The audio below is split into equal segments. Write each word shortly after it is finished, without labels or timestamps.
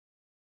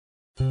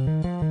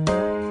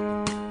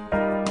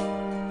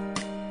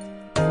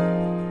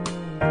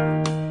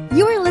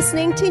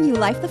listening to New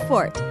Life the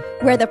Fort,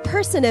 where the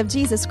person of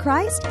Jesus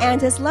Christ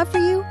and His love for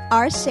you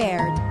are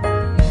shared.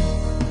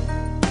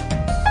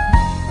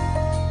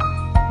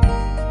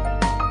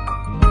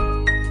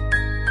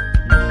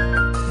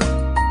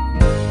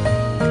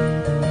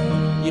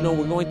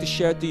 We're going to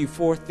share to you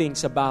 4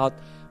 things about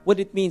what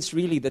it means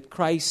really that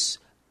Christ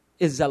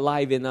is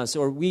alive in us,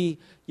 or we,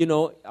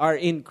 are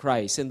in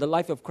Christ, and the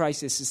life of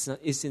Christ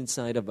is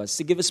inside of us.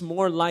 To give us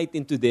more light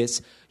into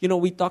this,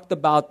 we talked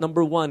about,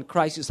 number 1,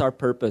 Christ is our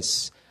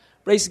purpose.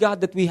 Praise God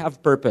that we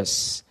have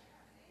purpose.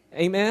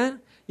 Amen?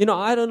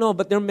 I don't know,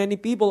 but there are many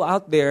people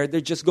out there,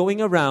 they're just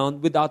going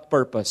around without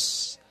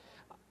purpose.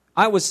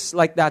 I was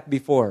like that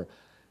before.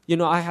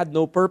 I had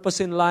no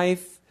purpose in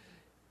life.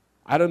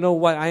 I don't know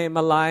why I am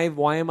alive,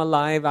 why I'm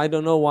alive. I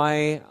don't know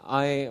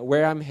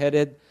where I'm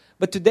headed.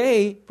 But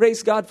today,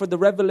 praise God for the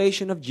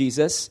revelation of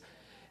Jesus.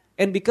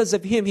 And because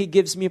of Him, He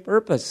gives me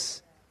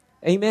purpose.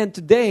 Amen.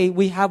 Today,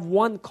 we have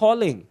one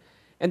calling.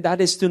 And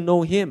that is to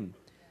know Him.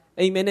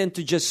 Amen. And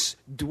to just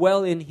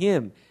dwell in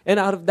Him. And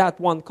out of that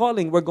one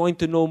calling, we're going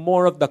to know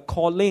more of the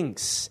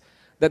callings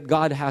that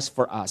God has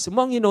for us.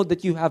 Among you know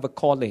that you have a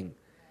calling.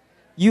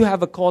 You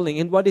have a calling.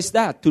 And what is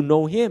that? To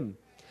know Him.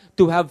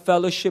 To have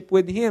fellowship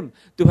with Him,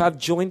 to have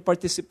joint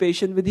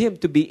participation with Him,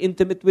 to be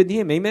intimate with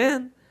Him.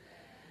 Amen?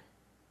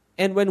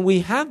 And when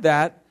we have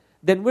that,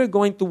 then we're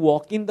going to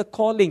walk in the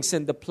callings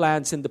and the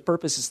plans and the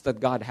purposes that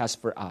God has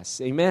for us.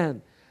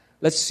 Amen?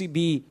 Let's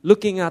be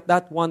looking at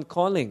that one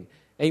calling.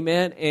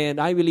 Amen? And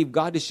I believe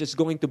God is just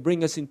going to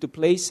bring us into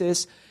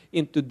places,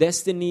 into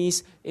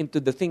destinies, into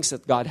the things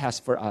that God has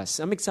for us.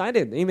 I'm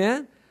excited.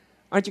 Amen?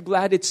 Aren't you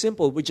glad it's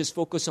simple? We just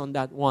focus on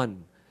that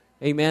one.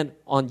 Amen.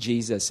 On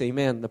Jesus.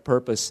 Amen. The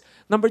purpose.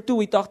 Number 2,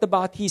 we talked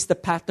about He's the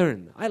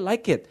pattern. I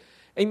like it.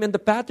 Amen. The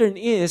pattern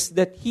is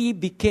that He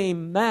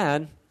became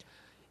man.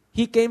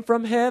 He came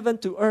from heaven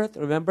to earth,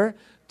 remember,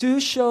 to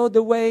show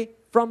the way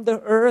from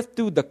the earth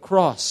to the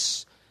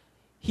cross.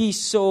 He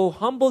so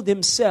humbled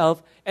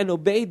Himself and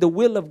obeyed the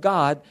will of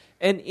God.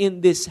 And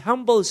in this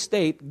humble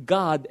state,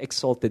 God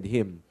exalted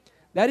Him.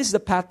 That is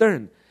the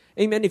pattern.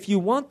 Amen. If you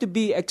want to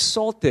be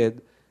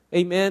exalted,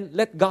 amen,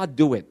 let God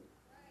do it.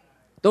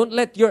 Don't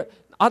let your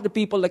other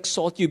people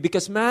exalt you.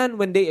 Because man,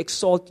 when they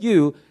exalt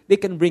you, they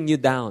can bring you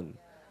down.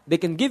 They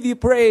can give you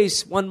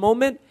praise one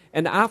moment,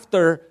 and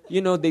after,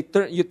 you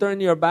turn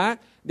your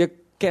back, they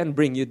can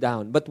bring you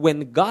down. But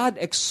when God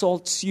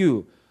exalts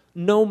you,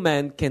 no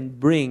man can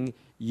bring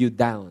you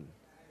down.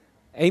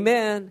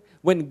 Amen.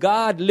 When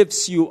God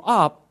lifts you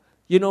up,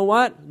 you know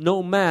what?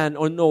 No man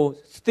or no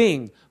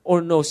thing or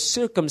no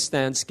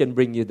circumstance can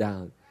bring you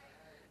down.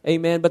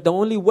 Amen. But the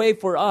only way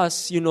for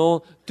us,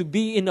 to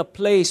be in a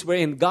place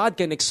wherein God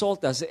can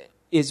exalt us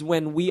is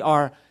when we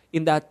are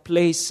in that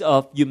place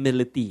of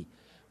humility.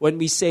 When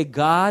we say,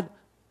 God,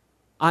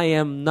 I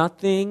am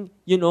nothing,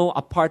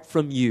 apart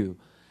from you.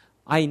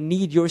 I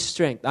need your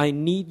strength. I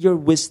need your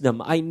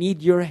wisdom. I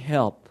need your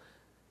help.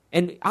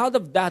 And out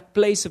of that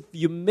place of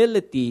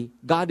humility,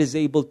 God is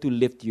able to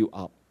lift you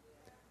up.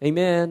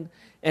 Amen.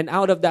 And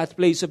out of that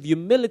place of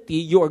humility,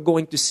 you are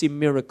going to see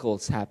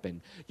miracles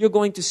happen. You're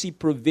going to see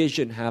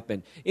provision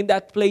happen. In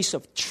that place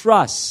of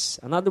trust,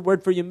 another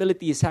word for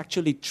humility is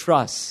actually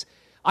trust.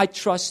 I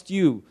trust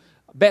you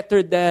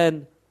better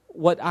than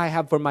what I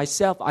have for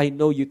myself. I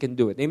know you can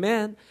do it.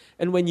 Amen?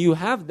 And when you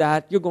have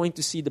that, you're going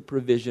to see the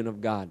provision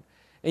of God.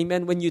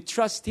 Amen? When you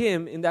trust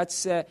Him,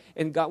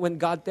 when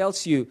God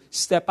tells you,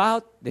 step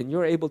out, then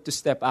you're able to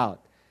step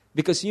out.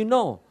 Because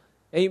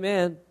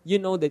amen, you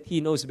know that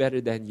He knows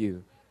better than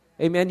you.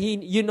 Amen.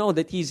 You know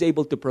that He's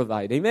able to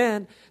provide.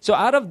 Amen. So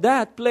out of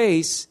that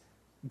place,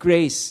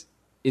 grace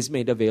is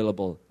made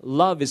available.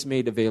 Love is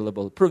made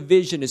available.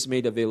 Provision is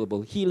made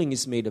available. Healing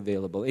is made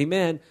available.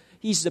 Amen.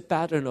 He's the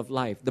pattern of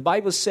life. The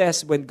Bible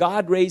says when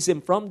God raised Him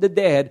from the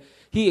dead,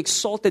 He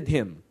exalted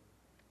Him.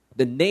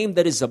 The name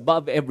that is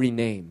above every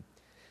name.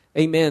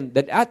 Amen.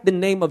 That at the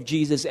name of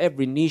Jesus,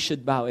 every knee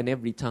should bow and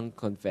every tongue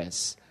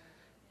confess.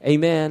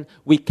 Amen.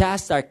 We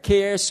cast our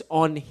cares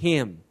on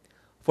Him,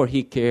 for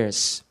He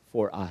cares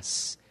for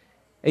us.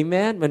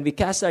 Amen? When we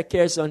cast our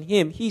cares on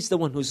Him, He's the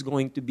one who's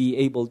going to be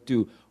able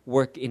to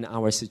work in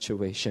our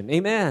situation.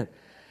 Amen?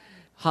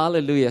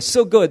 Hallelujah.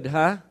 So good,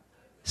 huh?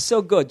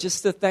 So good.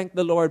 Just to thank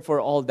the Lord for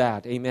all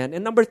that. Amen?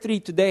 And number 3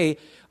 today,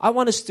 I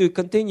want us to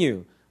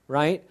continue,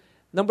 right?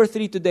 Number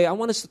 3 today, I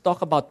want us to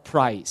talk about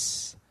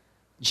price.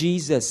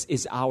 Jesus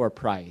is our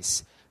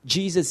price.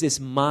 Jesus is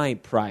my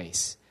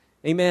price.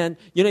 Amen?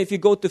 If you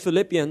go to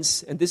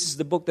Philippians, and this is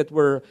the book that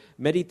we're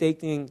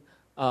meditating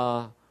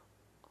on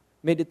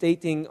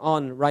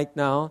right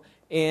now.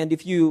 And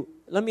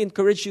let me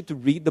encourage you to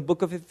read the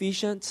book of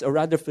Ephesians, or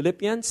rather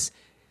Philippians.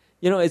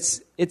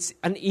 It's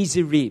an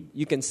easy read.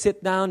 You can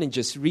sit down and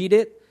just read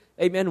it.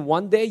 Amen.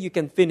 One day you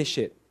can finish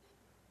it.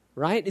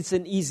 Right? It's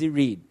an easy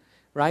read.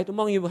 Right?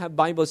 Among you who have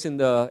Bibles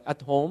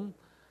at home,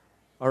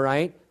 all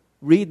right?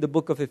 Read the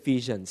book of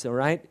Ephesians, all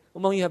right?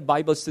 Among you have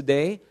Bibles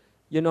today,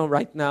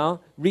 right now,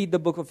 read the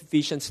book of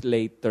Ephesians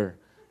later.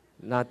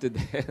 Not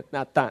today.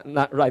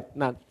 Not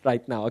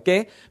right now.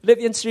 Okay?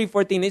 Philippians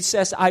 3:14, it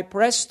says, I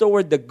press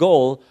toward the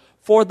goal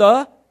for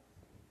the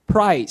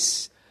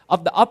prize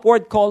of the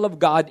upward call of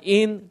God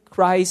in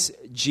Christ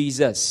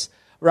Jesus.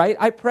 Right?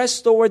 I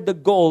press toward the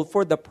goal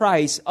for the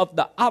prize of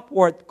the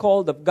upward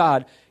call of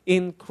God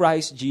in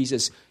Christ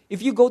Jesus.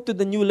 If you go to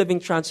the New Living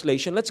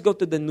Translation, let's go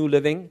to the New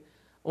Living.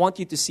 I want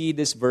you to see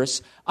this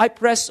verse. I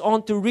press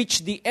on to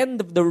reach the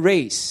end of the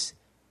race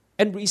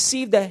and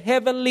receive the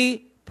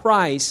heavenly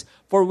prize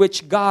for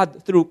which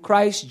God, through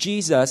Christ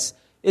Jesus,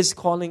 is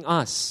calling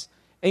us.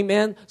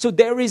 Amen? So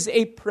there is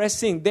a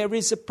pressing, there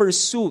is a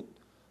pursuit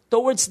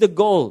towards the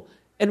goal.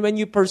 And when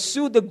you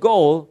pursue the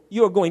goal,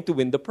 you are going to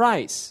win the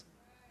prize.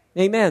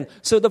 Amen?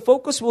 So the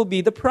focus will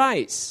be the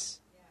prize.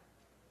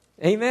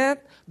 Amen?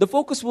 The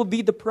focus will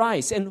be the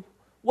prize. And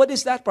what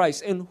is that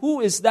prize? And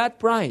who is that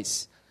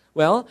prize?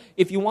 Well,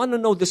 if you want to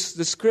know the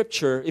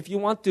Scripture, if you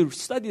want to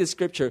study the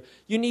Scripture,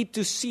 you need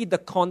to see the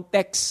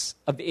context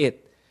of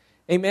it.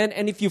 Amen?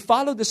 And if you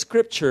follow the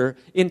Scripture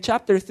in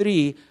chapter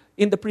 3,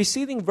 in the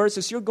preceding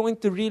verses, you're going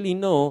to really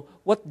know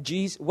what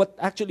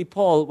actually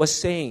Paul was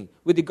saying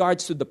with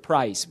regards to the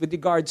prize, with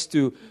regards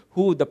to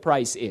who the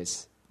prize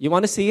is. You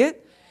want to see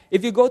it?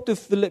 If you go to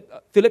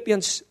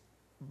Philippians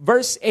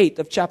verse 8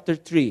 of chapter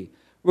 3,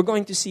 we're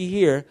going to see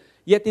here,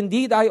 yet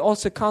indeed I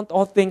also count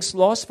all things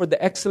lost for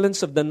the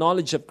excellence of the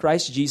knowledge of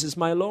Christ Jesus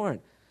my Lord.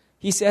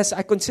 He says,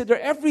 I consider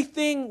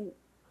everything,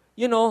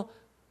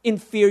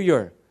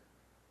 inferior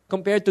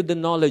compared to the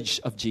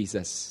knowledge of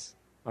Jesus.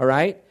 All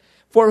right?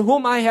 For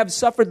whom I have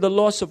suffered the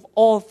loss of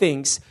all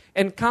things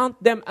and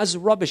count them as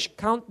rubbish,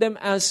 count them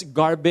as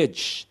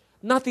garbage.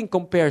 Nothing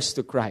compares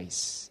to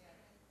Christ.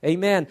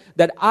 Amen.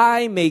 That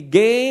I may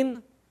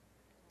gain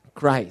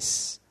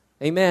Christ.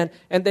 Amen.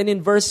 And then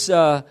in verse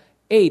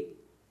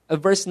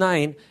verse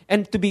 9,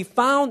 and to be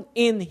found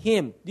in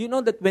Him. Do you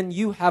know that when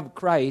you have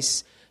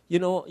Christ,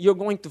 you're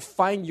going to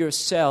find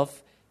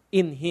yourself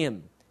in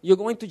Him. You're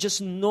going to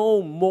just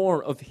know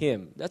more of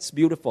Him. That's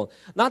beautiful.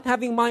 Not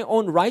having my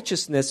own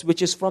righteousness,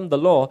 which is from the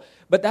law,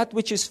 but that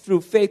which is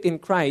through faith in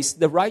Christ,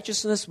 the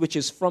righteousness which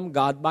is from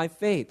God by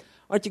faith.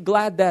 Aren't you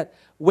glad that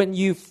when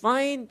you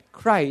find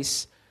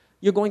Christ,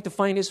 you're going to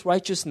find His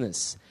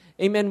righteousness?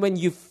 Amen.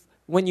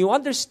 When you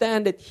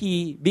understand that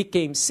He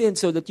became sin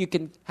so that you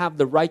can have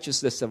the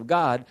righteousness of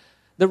God,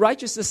 the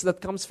righteousness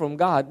that comes from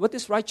God, what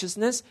is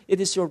righteousness?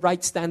 It is your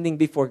right standing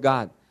before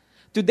God.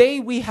 Today,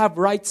 we have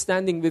right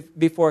standing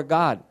before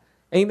God.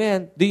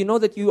 Amen. Do you know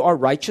that you are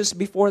righteous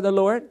before the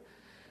Lord?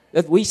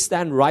 That we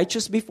stand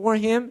righteous before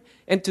Him?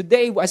 And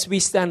today, as we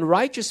stand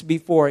righteous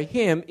before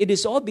Him, it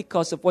is all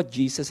because of what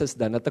Jesus has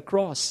done at the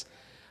cross.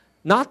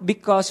 Not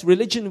because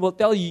religion will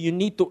tell you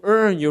need to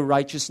earn your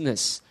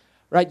righteousness.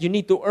 Right? You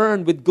need to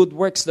earn with good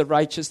works the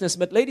righteousness.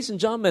 But ladies and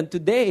gentlemen,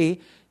 today,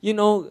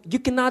 you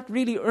cannot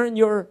really earn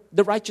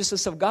the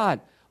righteousness of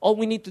God. All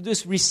we need to do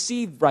is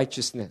receive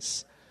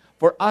righteousness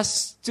for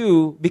us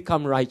to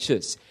become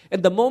righteous.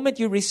 And the moment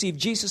you receive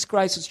Jesus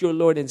Christ as your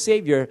Lord and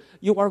Savior,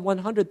 you are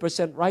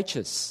 100%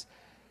 righteous.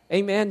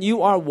 Amen?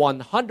 You are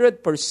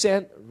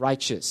 100%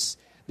 righteous.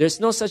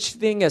 There's no such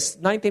thing as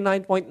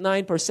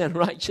 99.9%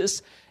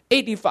 righteous,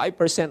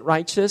 85%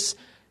 righteous,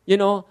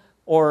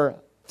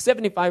 or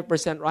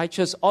 75%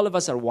 righteous. All of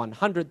us are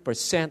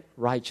 100%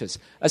 righteous.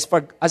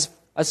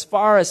 As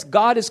far as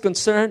God is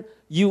concerned,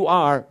 you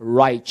are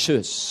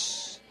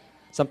righteous.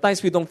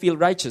 Sometimes we don't feel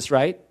righteous,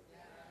 right?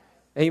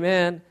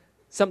 Amen.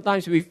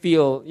 Sometimes we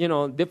feel,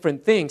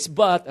 different things.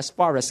 But as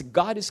far as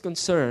God is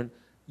concerned,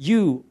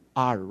 you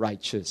are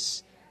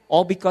righteous.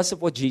 All because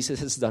of what Jesus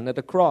has done at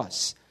the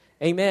cross.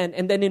 Amen.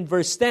 And then in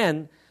verse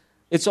 10,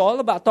 it's all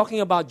about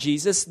talking about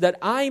Jesus, that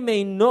I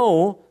may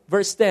know,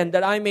 verse 10,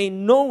 that I may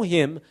know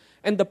Him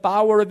and the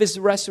power of His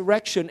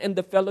resurrection and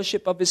the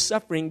fellowship of His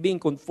suffering, being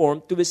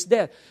conformed to His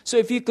death. So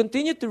if you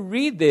continue to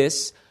read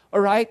this, all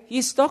right,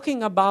 He's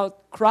talking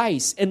about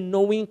Christ and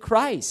knowing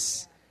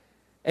Christ.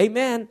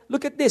 Amen.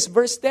 Look at this,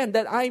 verse 10,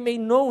 that I may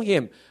know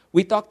Him.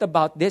 We talked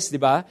about this,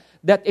 diba?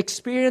 That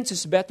experience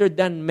is better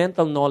than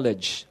mental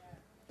knowledge.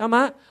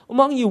 Tama?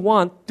 Among you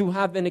want to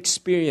have an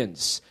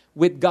experience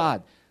with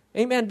God.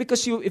 Amen.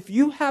 Because if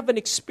you have an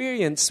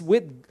experience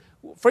with,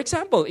 for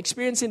example,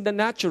 experience in the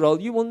natural,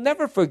 you will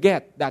never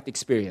forget that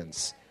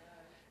experience.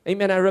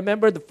 Amen. I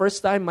remember the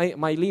first time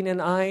Mylene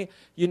and I,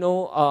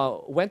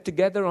 went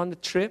together on a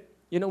trip.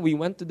 We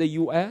went to the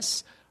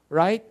U.S.,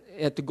 right?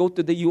 To go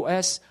to the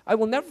U.S. I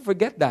will never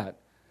forget that.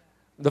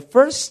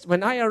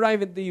 When I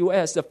arrived in the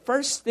U.S., the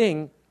first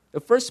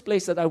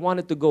place that I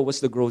wanted to go was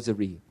the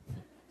grocery.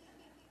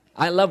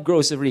 I love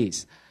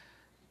groceries.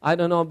 I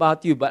don't know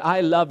about you, but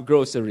I love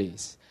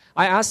groceries.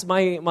 I asked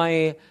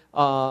my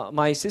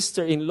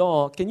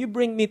sister-in-law, can you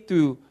bring me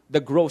to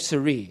the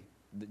grocery?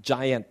 The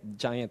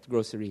giant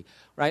grocery,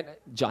 right?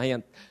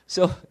 Giant.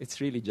 So it's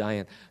really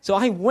giant. So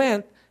I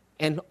went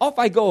and off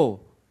I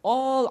go.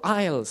 All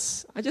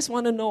aisles. I just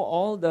want to know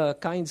all the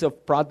kinds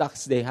of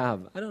products they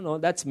have. I don't know.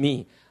 That's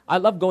me. I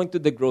love going to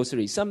the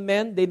grocery. Some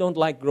men, they don't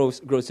like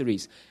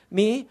groceries.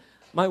 Me,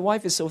 my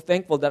wife is so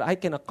thankful that I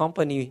can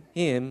accompany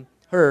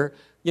her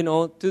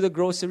to the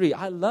grocery.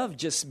 I love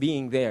just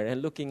being there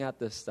and looking at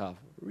the stuff.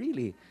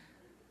 Really.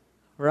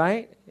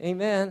 Right?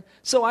 Amen.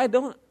 So I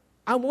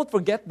won't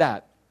forget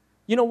that.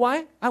 You know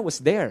why? I was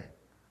there.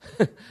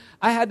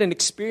 I had an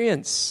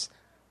experience.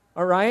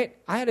 All right?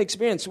 I had an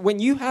experience. When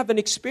you have an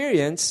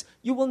experience,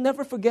 you will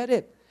never forget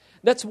it.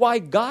 That's why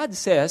God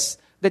says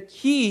that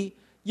He,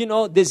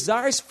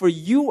 desires for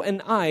you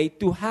and I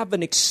to have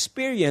an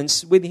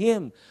experience with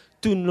Him,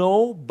 to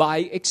know by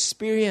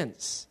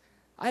experience.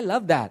 I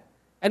love that.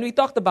 And we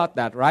talked about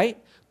that, right?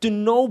 To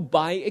know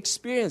by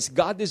experience.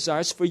 God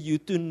desires for you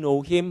to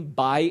know Him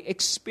by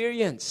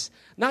experience.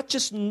 Not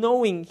just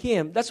knowing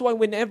Him. That's why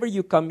whenever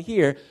you come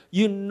here,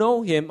 you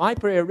know Him. My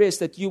prayer is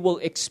that you will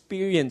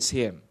experience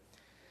Him.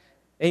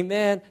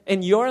 Amen.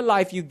 In your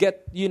life, you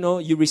get,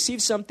 you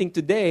receive something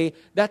today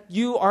that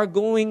you are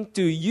going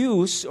to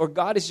use, or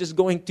God is just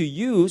going to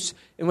use.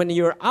 And when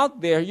you're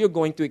out there, you're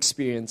going to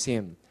experience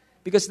Him.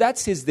 Because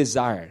that's His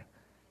desire.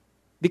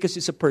 Because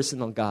He's a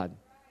personal God.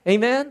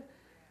 Amen.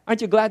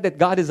 Aren't you glad that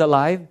God is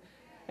alive?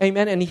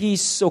 Amen. And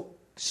He's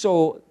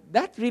so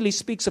that really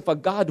speaks of a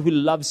God who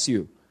loves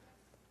you.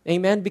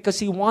 Amen. Because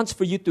He wants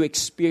for you to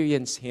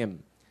experience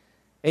Him.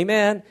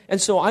 Amen.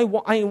 And so I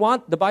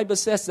want, the Bible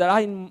says that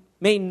I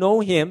may know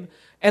Him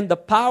and the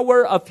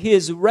power of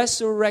His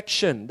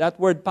resurrection. That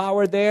word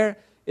power there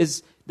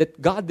is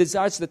that God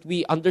desires that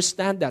we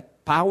understand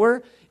that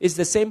power is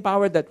the same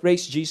power that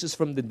raised Jesus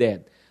from the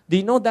dead. Do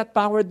you know that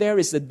power there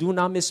is the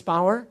dunamis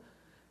power?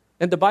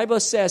 And the Bible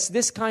says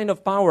this kind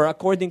of power,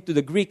 according to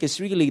the Greek, is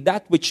really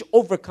that which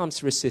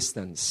overcomes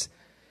resistance.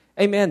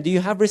 Amen. Do you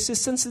have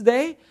resistance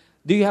today?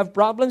 Do you have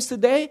problems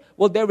today?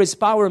 Well, there is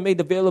power made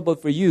available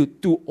for you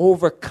to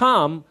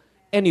overcome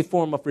any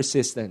form of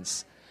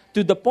resistance.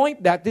 To the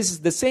point that this is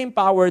the same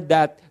power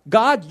that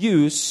God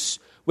used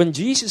when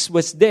Jesus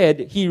was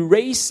dead. He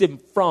raised Him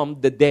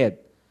from the dead.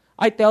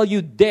 I tell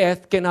you,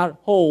 death cannot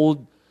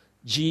hold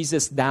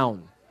Jesus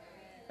down.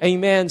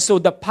 Amen. So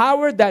the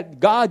power that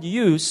God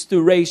used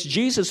to raise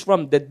Jesus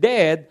from the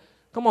dead,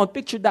 come on,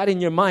 picture that in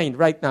your mind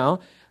right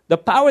now. The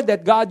power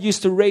that God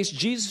used to raise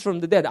Jesus from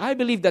the dead. I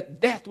believe that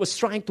death was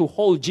trying to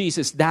hold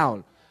Jesus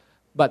down.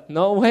 But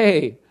no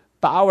way.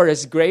 Power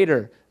is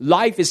greater.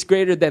 Life is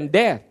greater than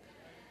death.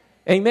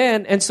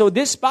 Amen. And so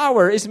this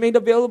power is made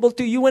available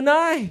to you and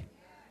I.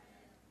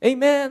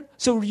 Amen.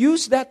 So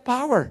use that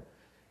power.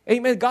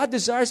 Amen. God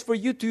desires for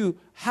you to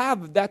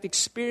have that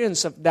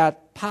experience of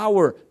that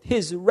power,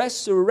 His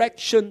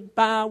resurrection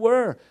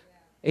power.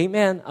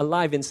 Amen.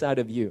 Alive inside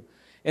of you.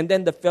 And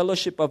then the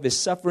fellowship of His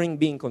suffering,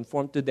 being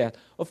conformed to death.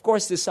 Of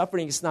course, this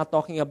suffering is not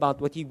talking about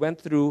what He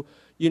went through,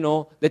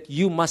 that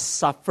you must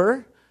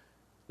suffer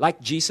like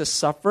Jesus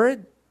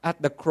suffered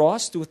at the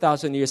cross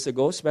 2,000 years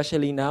ago,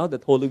 especially now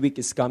that Holy Week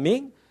is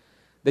coming,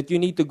 that you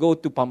need to go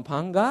to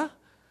Pampanga,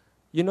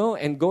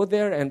 and go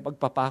there and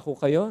pagpapako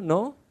kayo,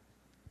 no?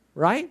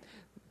 Right?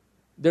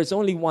 There's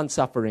only one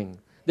suffering.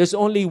 There's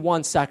only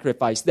one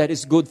sacrifice that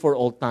is good for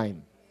all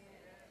time.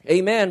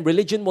 Amen.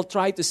 Religion will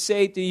try to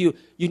say to you,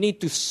 you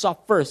need to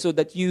suffer so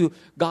that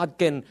God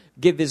can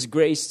give His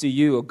grace to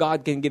you, or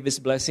God can give His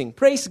blessing.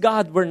 Praise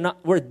God,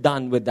 we're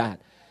done with that.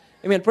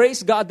 Amen.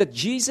 Praise God that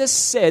Jesus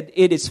said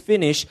it is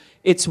finished.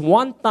 It's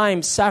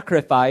one-time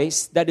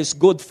sacrifice that is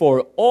good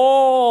for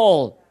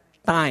all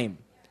time.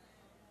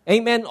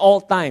 Amen. All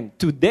time.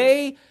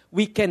 Today,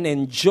 we can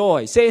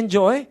enjoy. Say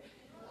enjoy.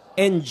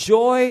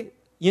 Enjoy,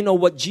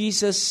 what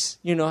Jesus,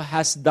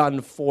 has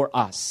done for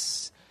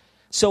us.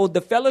 So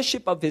the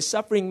fellowship of His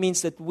suffering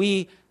means that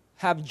we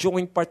have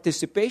joint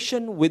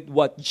participation with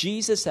what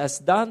Jesus has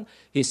done,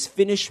 His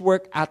finished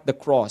work at the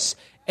cross.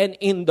 And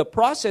in the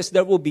process,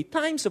 there will be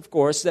times, of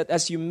course, that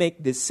as you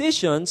make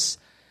decisions,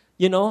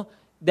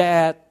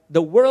 that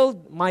the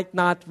world might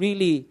not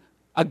really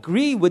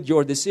agree with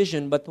your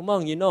decision, but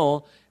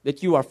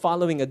that you are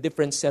following a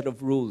different set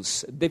of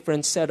rules, a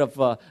different set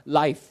of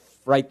life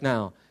right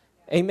now.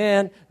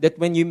 Amen. That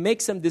when you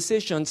make some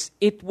decisions,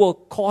 it will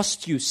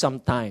cost you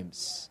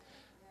sometimes.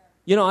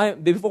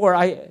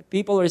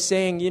 People are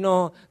saying,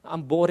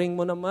 I'm boring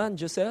mo naman,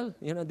 Giselle.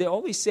 They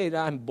always say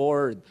that I'm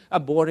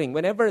boring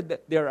whenever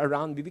they're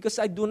around me because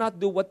I do not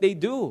do what they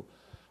do.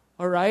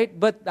 All right?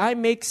 But I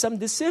make some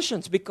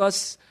decisions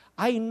because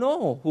I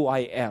know who I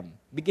am,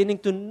 beginning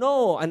to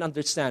know and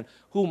understand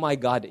who my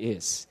God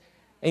is.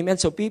 Amen.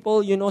 So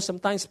people,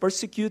 sometimes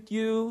persecute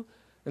you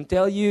and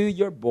tell you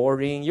you're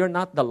boring, you're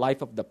not the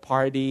life of the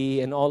party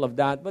and all of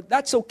that. But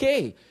that's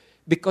okay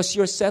because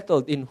you're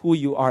settled in who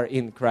you are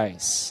in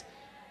Christ.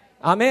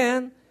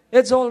 Amen.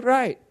 It's all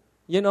right.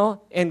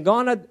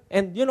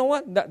 And you know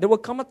what? There will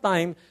come a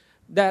time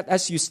that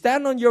as you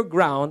stand on your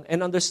ground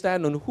and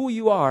understand on who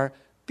you are,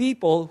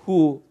 people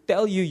who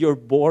tell you you're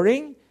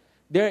boring,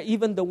 they're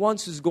even the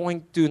ones who's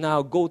going to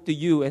now go to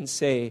you and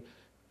say,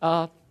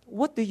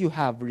 what do you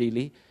have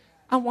really?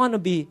 I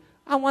want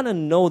to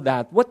know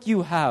that. What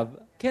you have.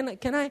 Can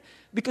I?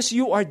 Because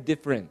you are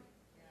different.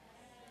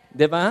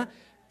 Diba?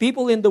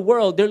 People in the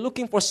world, they're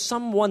looking for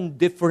someone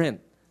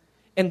different.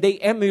 And they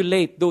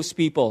emulate those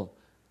people.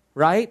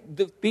 right?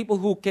 The people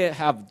who can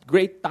have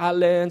great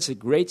talents,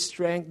 great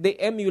strength, they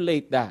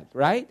emulate that,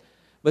 right?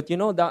 But you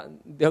know that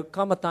there'll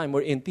come a time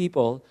wherein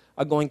people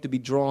are going to be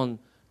drawn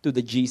to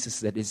the Jesus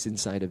that is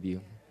inside of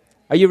you.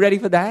 Are you ready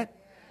for that?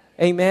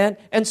 Amen.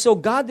 And so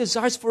God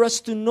desires for us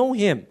to know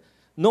Him,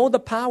 know the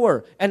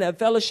power and a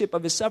fellowship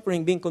of His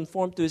suffering, being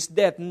conformed to His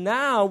death.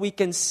 Now we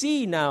can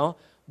see now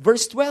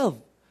verse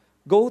 12.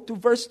 Go to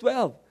verse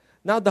 12.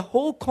 Now the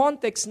whole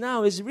context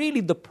now is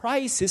really the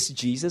price is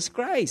Jesus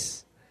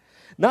Christ.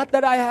 Not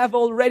that I have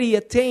already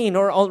attained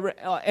or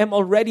am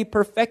already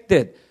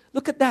perfected.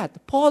 Look at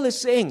that. Paul is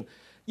saying,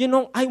 you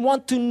know, I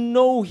want to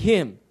know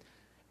Him.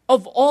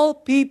 Of all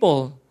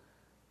people,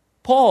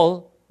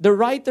 Paul, the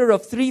writer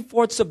of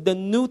 3/4 of the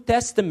New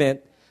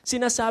Testament,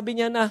 sinasabi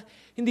niya na,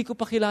 hindi ko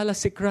pa kilala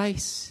si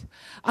Christ.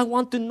 I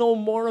want to know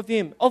more of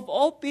Him. Of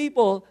all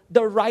people,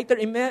 the writer,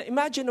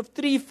 imagine of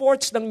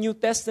 3/4 ng New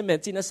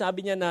Testament,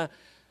 sinasabi niya na,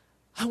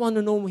 I want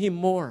to know Him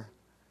more.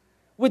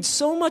 With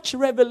so much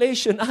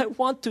revelation, I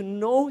want to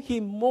know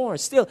Him more.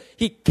 Still,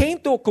 he came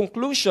to a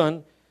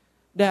conclusion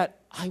that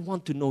I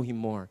want to know Him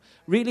more.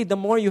 Really, the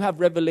more you have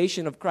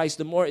revelation of Christ,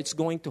 the more it's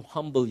going to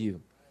humble you.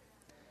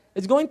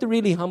 It's going to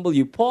really humble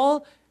you.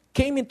 Paul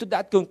came into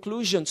that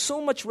conclusion.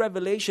 So much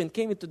revelation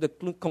came into the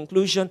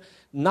conclusion,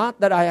 not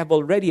that I have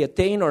already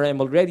attained or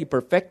am already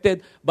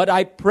perfected, but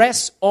I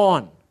press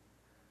on.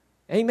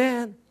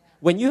 Amen.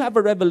 When you have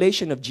a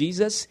revelation of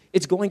Jesus,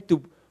 it's going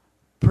to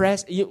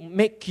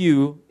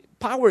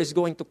power is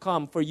going to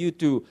come for you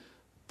to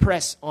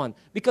press on.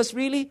 Because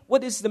really,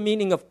 what is the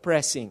meaning of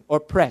pressing or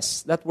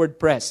press? That word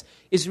press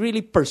is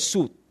really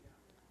pursuit.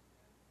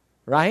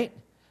 Right?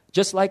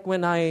 Just like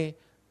when I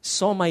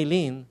saw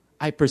Mylene,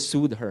 I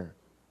pursued her.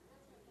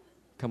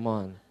 Come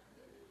on.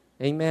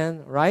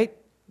 Amen. Right?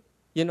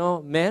 You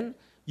know, men,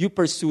 you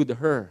pursued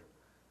her.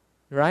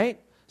 Right?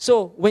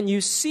 So, when you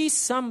see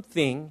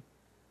something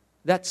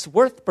that's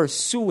worth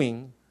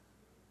pursuing,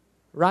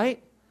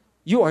 right?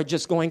 You are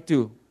just going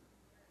to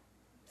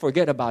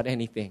forget about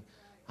anything.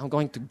 I'm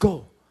going to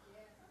go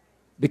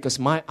because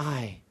my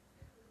eye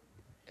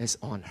is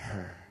on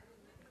her.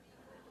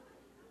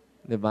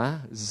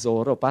 Diba?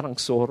 Zorro. Parang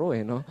Zorro,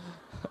 no?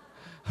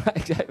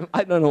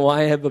 I don't know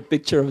why I have a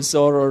picture of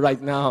Zorro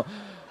right now.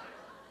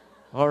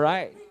 All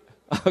right.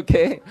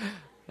 Okay.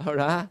 All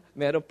right.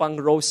 Meron pang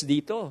rose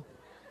dito.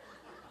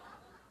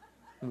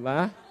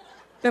 Diba?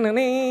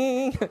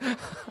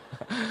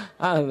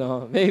 I don't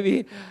know.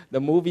 Maybe the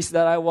movies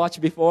that I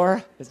watched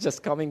before, it's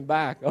just coming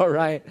back. All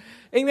right.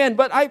 Amen.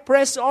 But I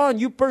press on.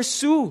 You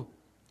pursue.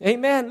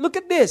 Amen. Look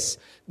at this.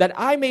 That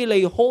I may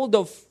lay hold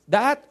of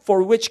that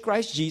for which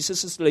Christ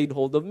Jesus has laid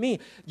hold of me.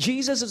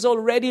 Jesus has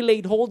already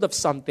laid hold of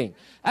something.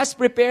 Has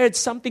prepared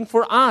something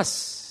for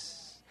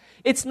us.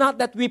 It's not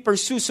that we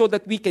pursue so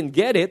that we can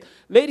get it.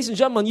 Ladies and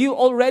gentlemen, you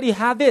already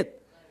have it.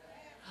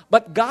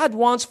 But God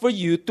wants for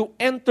you to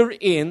enter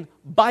in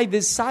by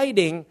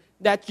deciding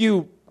that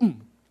you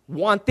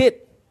want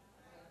it.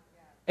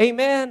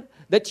 Amen.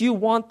 That you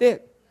want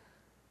it.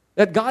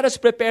 That God has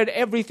prepared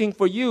everything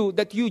for you,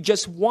 that you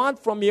just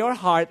want from your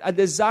heart, a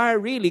desire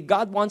really.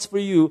 God wants for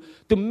you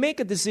to make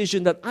a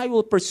decision that I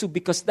will pursue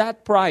because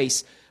that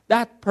price,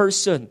 that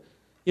person,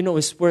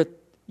 is worth,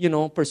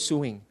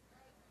 pursuing.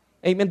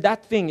 Amen.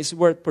 That thing is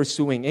worth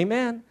pursuing.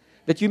 Amen.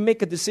 That you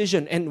make a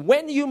decision. And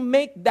when you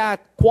make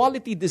that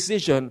quality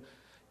decision,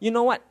 you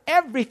know what?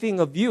 Everything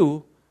of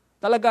you,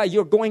 talaga,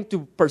 you're going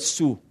to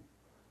pursue.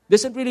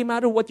 Doesn't really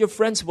matter what your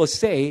friends will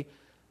say.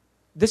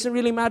 Doesn't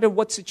really matter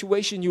what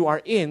situation you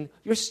are in.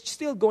 You're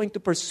still going to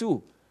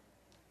pursue.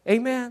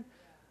 Amen?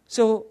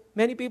 So,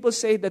 many people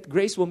say that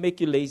grace will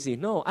make you lazy.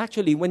 No,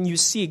 actually, when you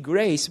see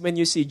grace, when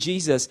you see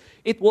Jesus,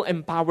 it will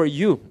empower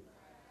you.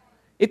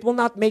 It will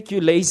not make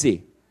you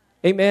lazy.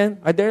 Amen?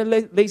 Are there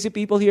lazy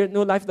people here at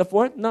New Life the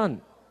Fourth?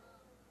 None.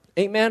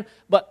 Amen?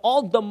 But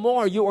all the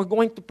more you are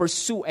going to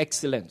pursue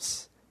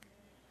excellence.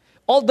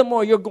 All the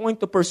more you're going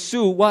to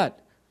pursue what?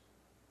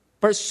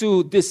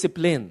 Pursue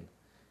discipline.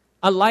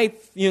 A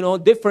life,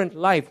 different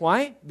life.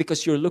 Why?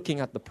 Because you're looking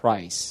at the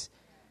price.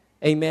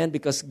 Amen?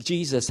 Because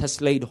Jesus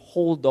has laid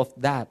hold of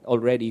that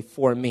already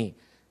for me.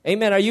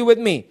 Amen? Are you with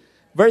me?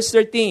 Verse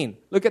 13.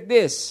 Look at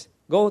this.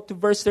 Go to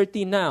verse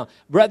 13 now.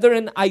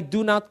 Brethren, I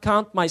do not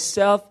count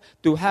myself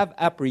to have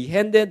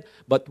apprehended,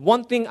 but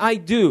one thing I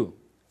do,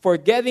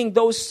 forgetting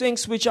those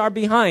things which are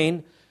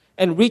behind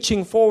and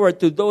reaching forward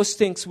to those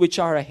things which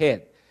are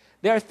ahead.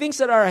 There are things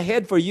that are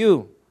ahead for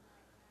you.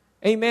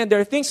 Amen.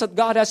 There are things that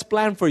God has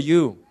planned for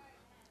you.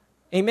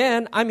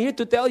 Amen. I'm here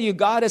to tell you,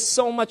 God has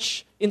so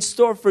much in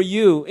store for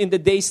you in the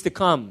days to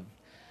come.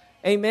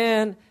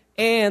 Amen.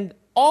 And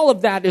all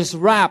of that is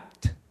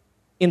wrapped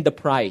in the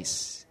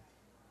price.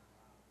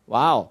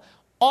 Wow.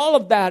 All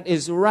of that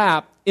is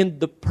wrapped in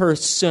the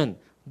person,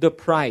 the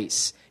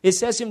price. It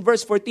says in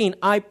verse 14,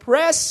 I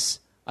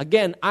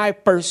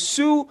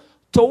pursue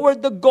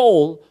toward the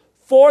goal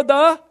for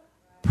the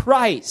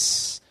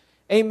price.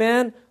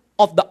 Amen.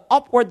 Of the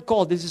upward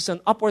call. This is an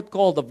upward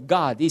call of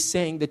God. He's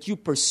saying that you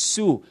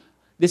pursue.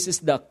 This is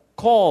the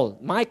call,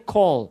 my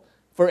call,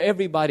 for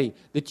everybody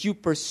that you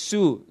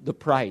pursue the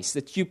prize,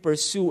 that you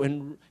pursue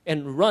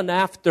and run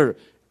after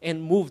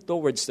and move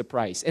towards the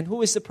prize. And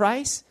who is the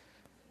prize?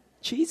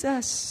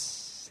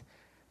 Jesus.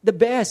 The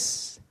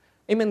best.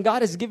 Amen.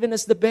 God has given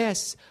us the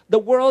best. The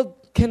world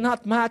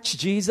cannot match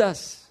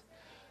Jesus.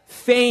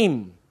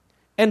 Fame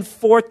and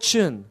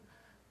fortune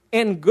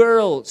and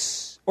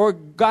girls or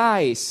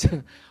guys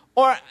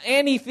or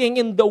anything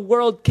in the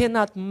world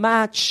cannot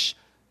match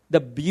the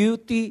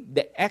beauty,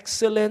 the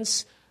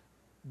excellence,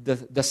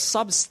 the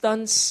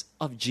substance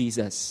of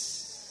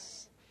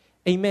Jesus.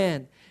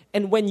 Amen.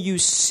 And when you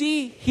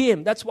see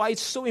Him, that's why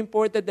it's so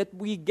important that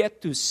we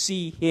get to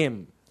see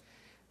Him.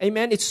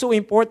 Amen. It's so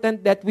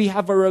important that we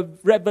have a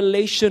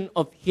revelation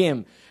of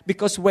Him.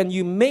 Because when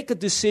you make a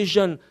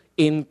decision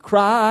in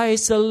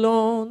Christ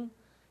alone,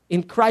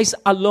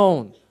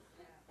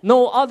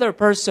 no other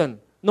person,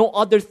 no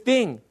other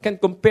thing can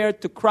compare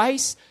to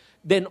Christ,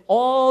 then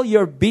all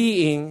your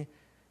being,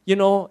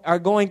 are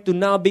going to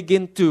now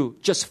begin to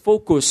just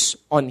focus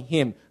on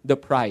Him, the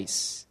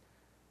prize.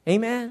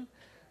 Amen.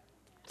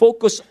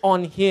 Focus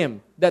on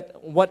Him.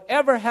 That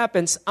whatever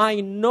happens,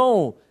 I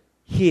know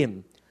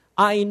Him.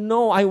 I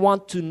know I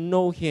want to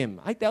know Him.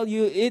 I tell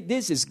you,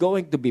 this is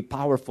going to be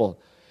powerful.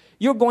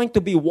 You're going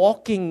to be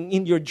walking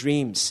in your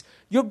dreams.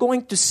 You're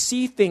going to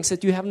see things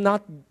that you have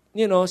not,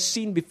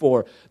 seen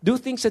before. Do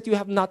things that you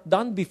have not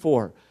done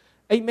before.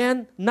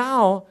 Amen.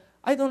 Now,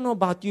 I don't know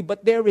about you,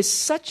 but there is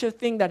such a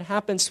thing that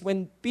happens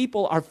when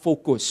people are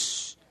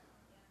focused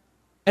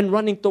and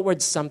running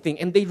towards something,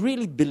 and they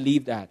really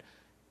believe that.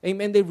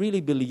 Amen. They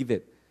really believe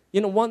it.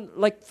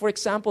 For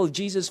example,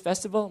 Jesus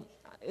Festival.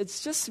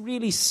 It's just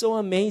really so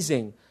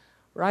amazing,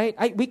 right?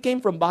 We came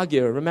from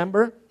Baguio,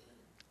 remember?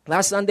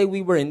 Last Sunday,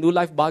 we were in New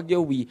Life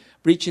Baguio. We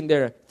preached in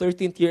their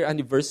 13th year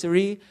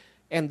anniversary.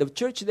 And the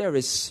church there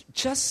is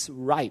just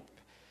ripe,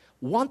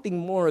 wanting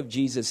more of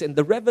Jesus. And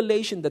the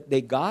revelation that they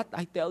got,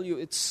 I tell you,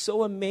 it's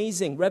so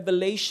amazing.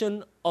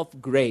 Revelation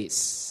of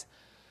grace.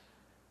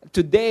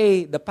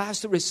 Today, the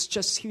pastor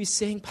he was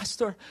saying,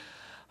 Pastor,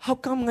 how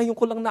come ngayon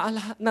ko lang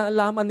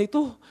naalaman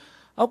nito?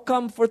 How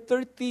come for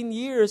 13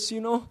 years,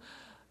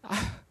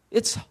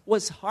 it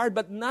was hard,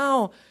 but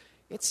now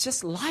it's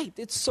just light.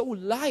 It's so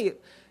light.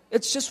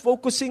 It's just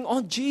focusing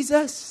on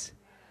Jesus.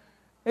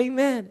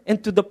 Amen.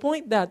 And to the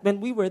point that when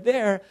we were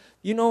there,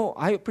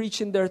 I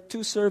preached in their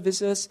 2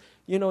 services,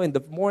 in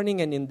the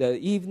morning and in the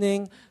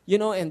evening,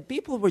 and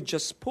people were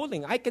just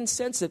pulling. I can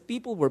sense that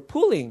people were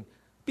pulling.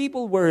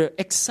 People were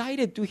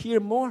excited to hear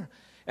more.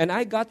 And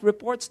I got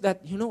reports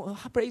that,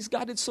 praise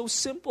God, it's so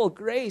simple.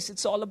 Grace,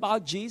 it's all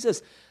about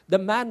Jesus. The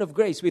man of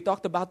grace. We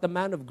talked about the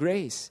man of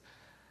grace.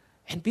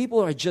 And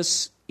people are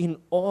just in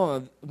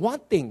awe,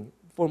 wanting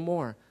for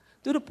more.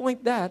 To the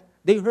point that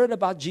they heard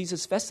about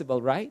Jesus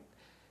Festival, right?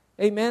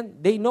 Amen.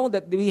 They know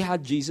that we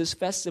had Jesus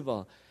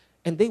Festival.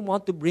 And they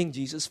want to bring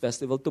Jesus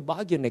Festival to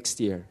Baguio next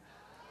year.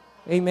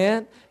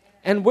 Amen.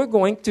 And we're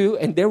going to,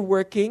 and they're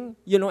working,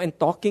 and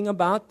talking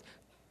about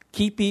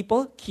key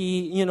people,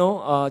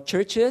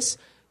 churches.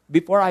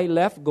 Before I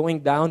left,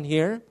 going down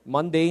here,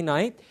 Monday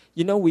night,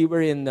 we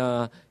were in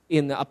a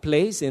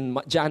place in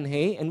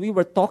Janhay, and we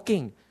were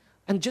talking.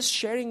 And just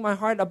sharing my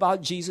heart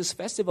about Jesus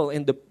Festival.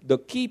 And the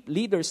key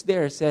leaders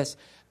there says,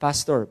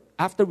 Pastor,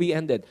 after we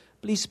ended,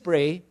 please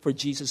pray for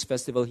Jesus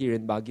Festival here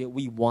in Baguio.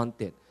 We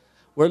want it.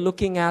 We're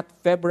looking at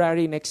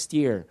February next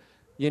year.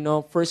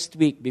 First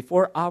week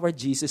before our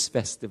Jesus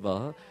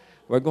Festival,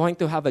 we're going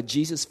to have a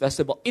Jesus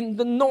Festival in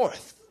the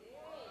north.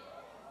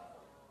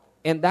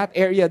 And that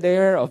area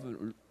there of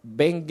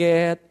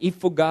Benguet,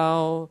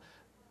 Ifugao,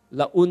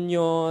 La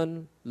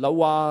Union,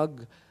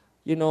 Lawag,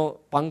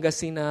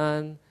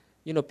 Pangasinan,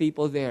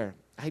 people there.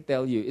 I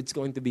tell you, it's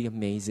going to be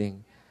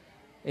amazing.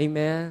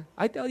 Amen.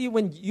 I tell you,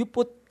 when you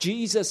put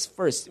Jesus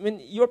first, when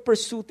your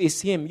pursuit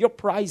is Him, your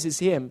prize is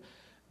Him,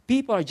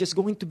 people are just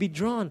going to be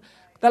drawn.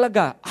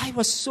 Talaga, I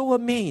was so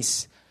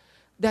amazed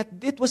that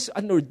it was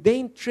an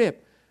ordained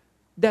trip,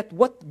 that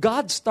what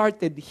God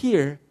started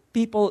here,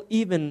 people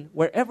even,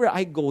 wherever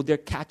I go, they're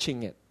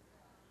catching it.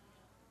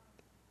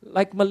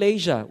 Like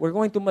Malaysia, we're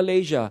going to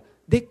Malaysia.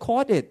 They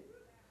caught it.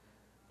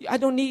 I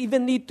don't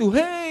even need to,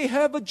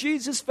 have a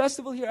Jesus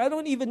Festival here. I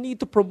don't even need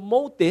to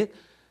promote it.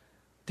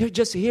 They're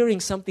just hearing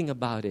something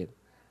about it.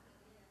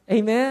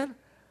 Amen?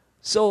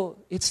 So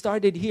it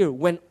started here.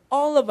 When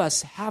all of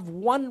us have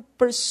one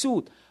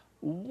pursuit,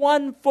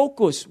 one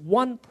focus,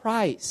 one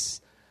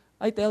prize,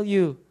 I tell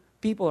you,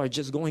 people are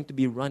just going to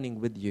be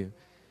running with you.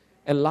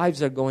 And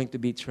lives are going to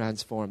be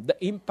transformed. The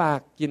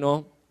impact,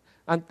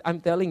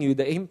 I'm telling you,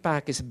 the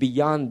impact is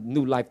beyond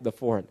New Life the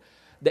Fort.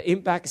 The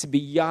impact is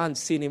beyond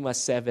Cinema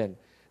 7.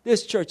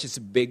 This church is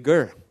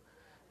bigger,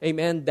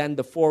 amen, than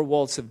the 4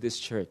 walls of this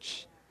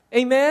church.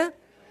 Amen?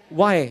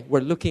 Why?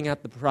 We're looking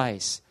at the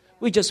prize.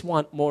 We just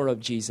want more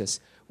of Jesus.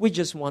 We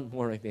just want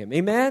more of Him.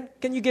 Amen?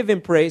 Can you give Him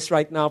praise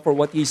right now for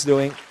what He's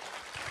doing?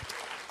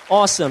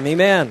 Awesome.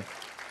 Amen.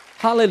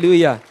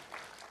 Hallelujah.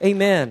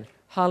 Amen.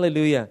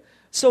 Hallelujah.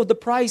 So the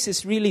prize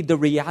is really the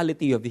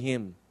reality of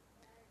Him.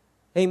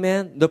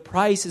 Amen. The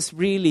price is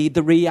really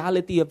the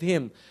reality of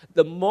Him.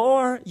 The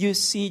more you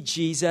see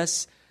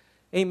Jesus,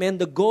 amen,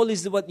 the goal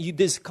is what you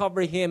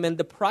discover Him, and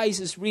the price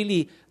is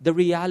really the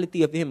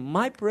reality of Him.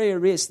 My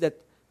prayer is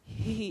that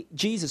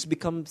Jesus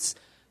becomes,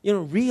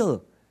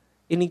 real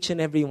in each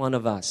and every one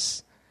of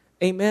us.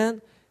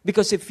 Amen?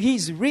 Because if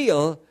He's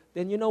real,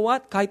 then you know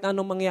what? Kahit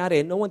anong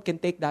mangyari, no one can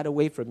take that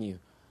away from you.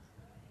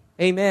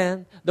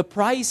 Amen? The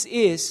price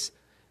is,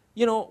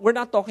 we're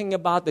not talking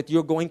about that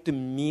you're going to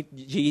meet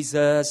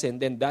Jesus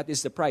and then that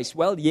is the price.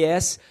 Well,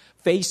 yes,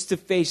 face to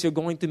face you're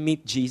going to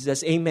meet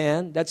Jesus.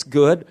 Amen? That's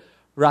good,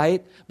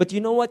 right? But you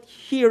know what?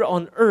 Here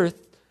on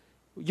earth,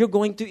 you're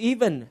going to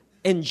even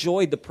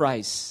enjoy the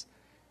price.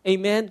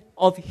 Amen?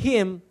 Of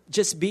Him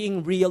just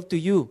being real to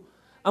you.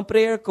 Ang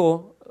prayer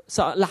ko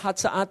sa lahat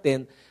sa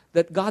atin,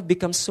 that God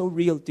becomes so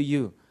real to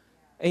you.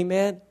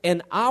 Amen?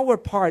 And our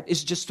part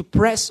is just to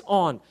press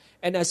on.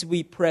 And as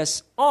we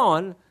press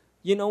on,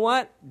 you know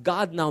what?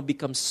 God now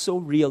becomes so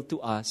real to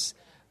us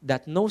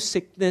that no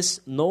sickness,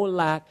 no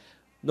lack,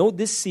 no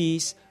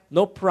disease,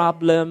 no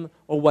problem,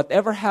 or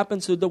whatever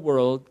happens to the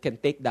world can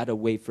take that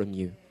away from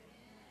you.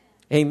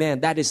 Amen.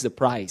 That is the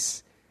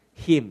price.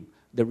 Him,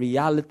 the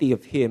reality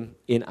of Him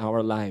in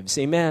our lives.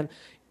 Amen.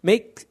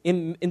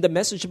 In the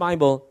Message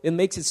Bible, it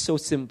makes it so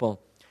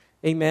simple.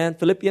 Amen.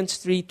 Philippians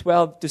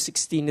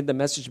 3:12-16 in the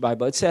Message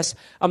Bible. It says,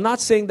 I'm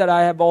not saying that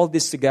I have all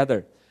this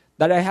together,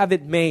 that I have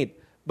it made,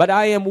 but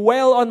I am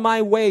well on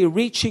my way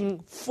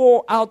reaching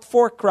out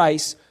for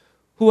Christ,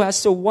 who has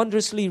so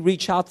wondrously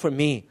reached out for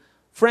me.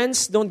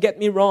 Friends, don't get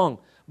me wrong.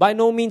 By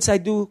no means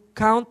do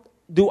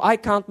I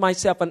count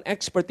myself an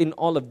expert in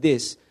all of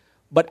this,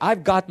 but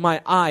I've got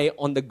my eye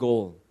on the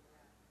goal.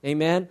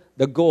 Amen?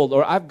 The goal,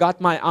 or I've got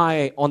my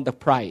eye on the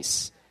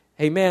prize.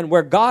 Amen?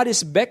 Where God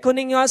is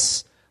beckoning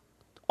us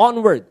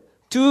onward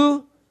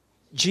to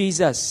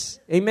Jesus.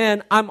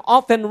 Amen? I'm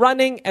off and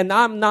running and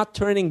I'm not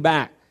turning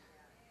back.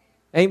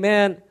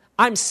 Amen?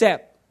 I'm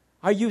set.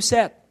 Are you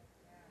set?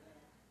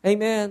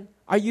 Amen?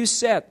 Are you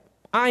set?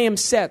 I am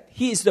set.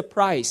 He is the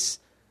prize.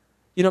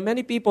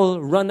 Many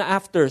people run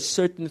after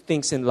certain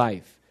things in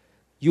life.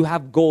 You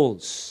have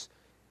goals.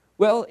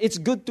 Well, it's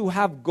good to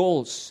have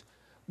goals.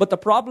 But the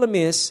problem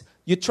is,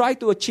 you try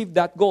to achieve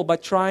that goal by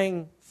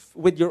trying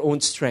with your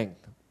own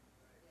strength.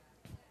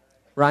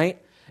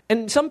 Right?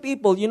 And some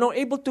people,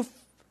 able to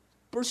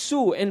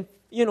pursue and,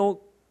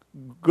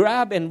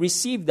 grab and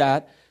receive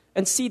that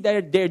and see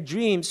their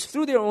dreams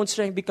through their own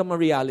strength become a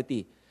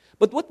reality.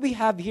 But what we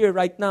have here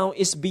right now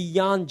is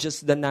beyond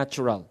just the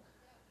natural.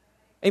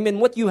 Amen.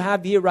 What you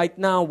have here right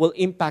now will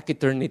impact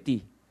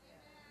eternity.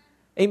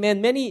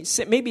 Amen.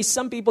 Maybe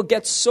some people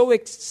get so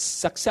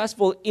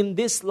successful in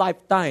this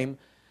lifetime,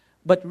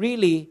 but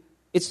really,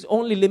 it's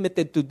only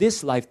limited to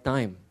this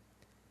lifetime.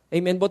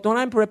 Amen. But what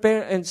I'm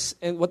preparing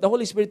and what the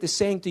Holy Spirit is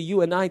saying to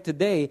you and I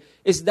today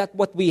is that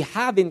what we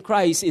have in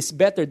Christ is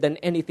better than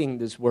anything in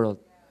this world.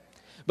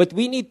 But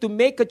we need to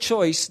make a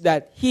choice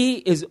that He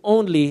is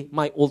only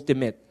my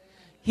ultimate.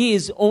 He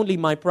is only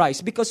my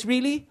prize. Because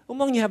really,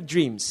 umang you have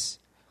dreams.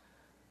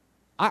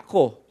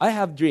 I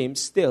have dreams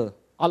still.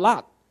 A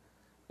lot.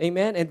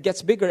 Amen. And it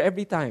gets bigger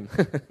every time.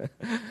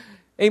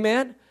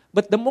 Amen.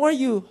 But the more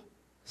you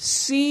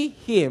see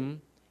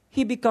Him,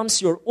 He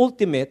becomes your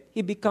ultimate.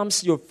 He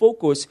becomes your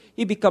focus.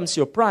 He becomes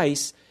your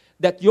prize.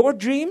 That your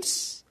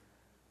dreams,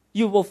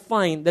 you will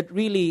find that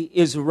really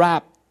is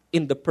wrapped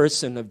in the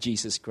person of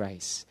Jesus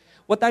Christ.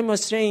 What I'm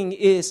saying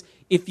is,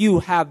 if you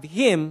have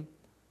Him,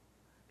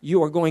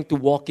 you are going to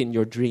walk in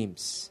your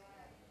dreams.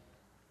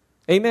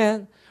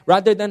 Amen.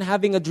 Rather than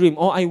having a dream,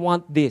 I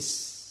want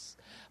this.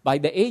 By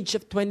the age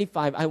of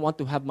 25, I want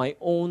to have my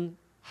own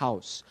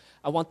house.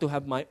 I want to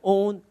have my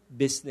own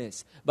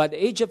business. By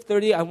the age of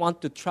 30, I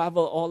want to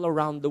travel all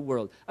around the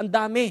world. Ang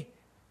dami.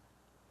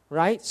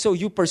 Right? So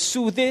you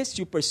pursue this,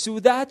 you pursue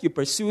that, you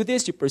pursue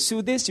this, you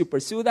pursue this, you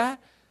pursue that.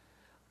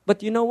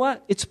 But you know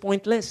what? It's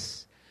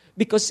pointless.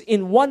 Because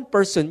in one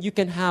person, you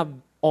can have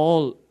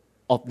all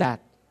of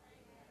that.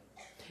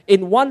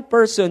 In one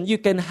person, you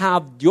can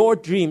have your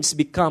dreams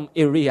become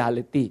a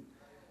reality.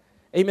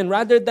 Amen.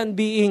 Rather than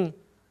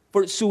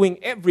pursuing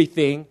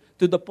everything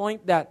to the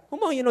point that,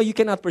 you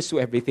cannot pursue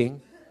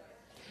everything.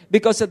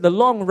 Because at the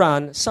long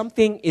run,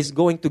 something is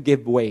going to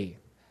give way.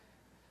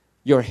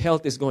 Your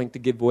health is going to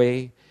give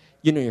way.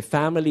 Your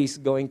family is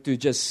going to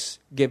just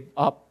give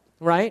up,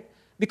 right?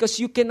 Because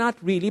you cannot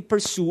really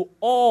pursue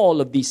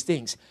all of these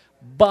things.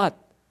 But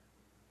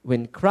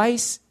when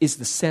Christ is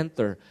the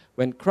center,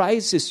 when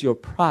Christ is your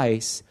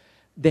prize,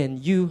 then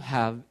you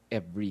have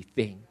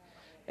everything.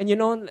 And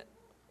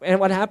and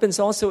what happens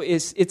also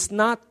is it's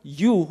not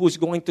you who's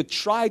going to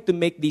try to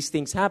make these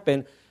things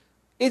happen.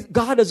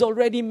 God has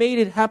already made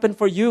it happen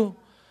for you.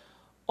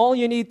 All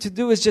you need to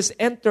do is just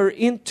enter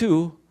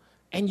into,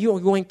 and you are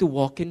going to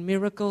walk in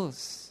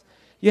miracles.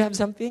 You have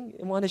something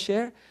you want to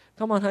share?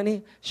 Come on,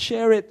 honey,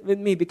 share it with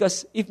me,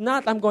 because if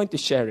not, I'm going to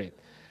share it.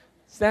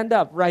 Stand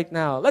up right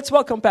now. Let's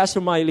welcome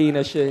Pastor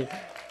Mylene.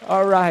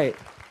 All right.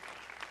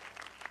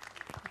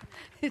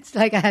 It's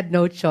like I had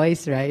no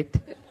choice, right?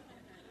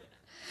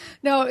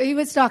 No, he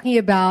was talking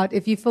about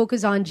if you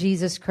focus on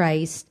Jesus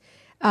Christ,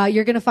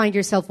 you're going to find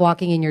yourself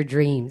walking in your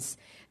dreams.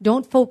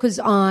 Don't focus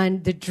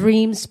on the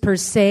dreams per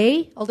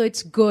se, although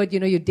it's good,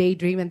 you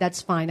daydream, and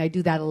that's fine. I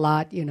do that a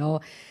lot,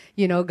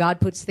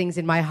 God puts things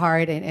in my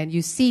heart and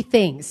you see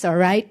things, all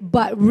right?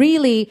 But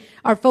really,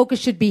 our focus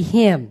should be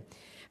Him.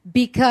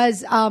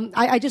 Because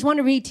I just want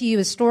to read to you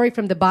a story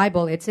from the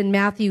Bible. It's in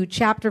Matthew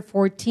chapter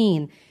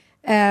 14,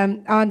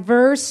 on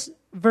verse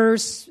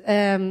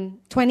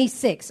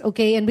 26,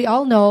 okay? And we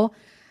all know,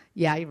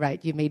 yeah, you're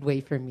right, you made way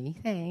for me.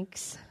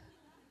 Thanks.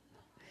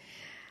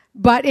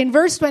 But in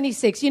verse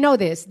 26, you know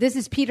this. This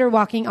is Peter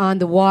walking on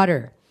the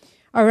water,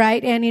 all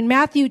right? And in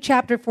Matthew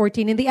chapter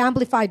 14, in the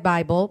Amplified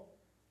Bible,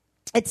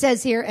 it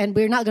says here, and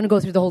we're not going to go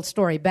through the whole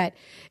story, but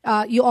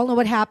you all know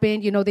what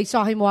happened. They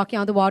saw him walking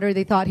on the water.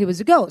 They thought he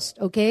was a ghost,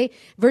 okay?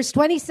 Verse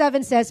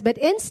 27 says, but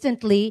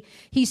instantly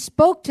he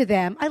spoke to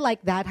them. I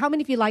like that. How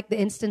many of you like the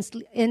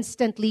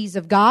instantlies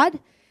of God?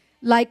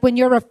 Like when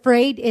you're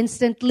afraid,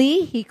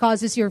 instantly, He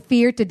causes your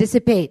fear to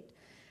dissipate.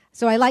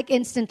 So I like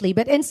instantly.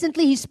 But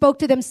instantly he spoke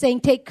to them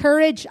saying, take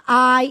courage,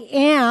 I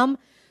am.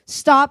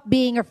 Stop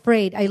being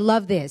afraid. I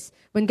love this.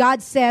 When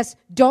God says,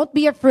 don't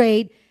be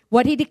afraid,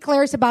 what He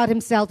declares about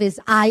Himself is,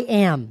 I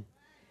am.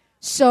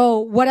 So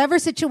whatever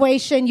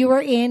situation you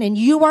are in and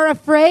you are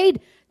afraid,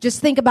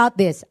 just think about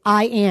this.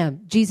 I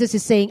am. Jesus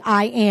is saying,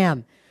 I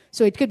am.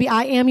 So it could be,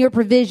 I am your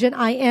provision.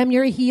 I am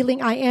your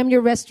healing. I am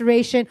your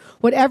restoration.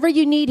 Whatever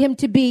you need Him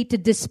to be to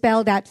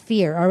dispel that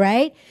fear. All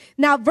right.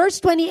 Now, verse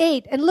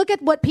 28, and look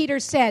at what Peter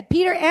said.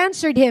 Peter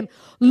answered Him,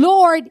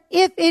 Lord,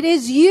 if it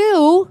is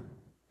you,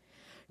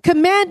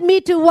 command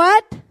me to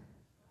what?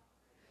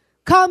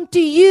 Come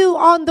to you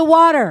on the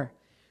water.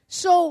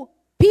 So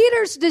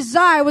Peter's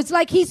desire was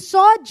like he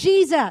saw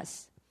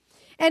Jesus.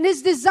 And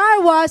his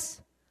desire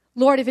was,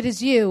 Lord, if it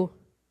is you,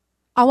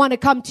 I want to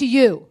come to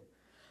you.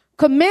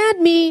 Command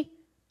me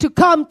to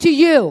come to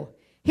you.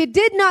 He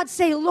did not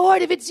say,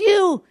 Lord, if it's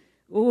you.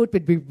 Oh, it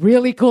would be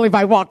really cool if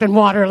I walked on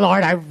water,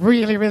 Lord. I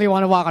really, really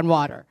want to walk on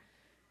water.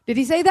 Did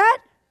he say that?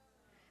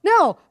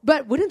 No,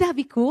 but wouldn't that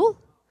be cool?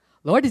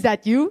 Lord, is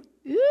that you?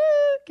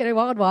 Can I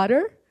walk on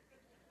water?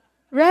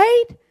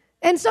 Right?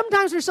 And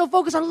sometimes we're so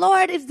focused on,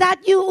 Lord, is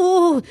that you?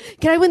 Ooh,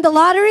 can I win the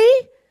lottery?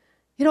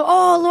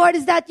 Oh, Lord,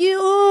 is that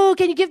you? Ooh,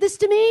 can you give this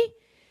to me?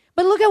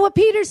 But look at what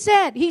Peter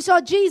said. He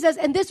saw Jesus,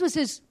 and this was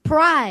his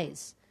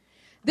prize.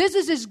 This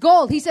is his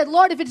goal. He said,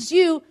 Lord, if it's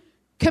you,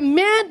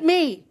 command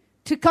me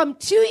to come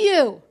to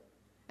you.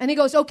 And he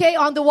goes, okay,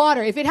 on the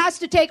water. If it has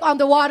to take on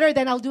the water,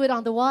 then I'll do it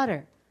on the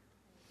water.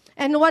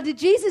 And what did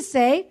Jesus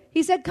say?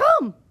 He said,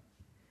 come.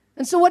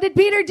 And so what did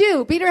Peter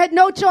do? Peter had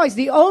no choice.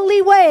 The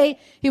only way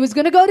he was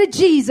going to go to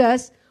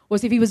Jesus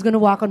was if he was going to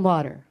walk on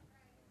water.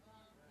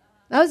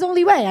 That was the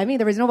only way. I mean,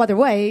 there was no other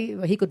way.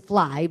 He could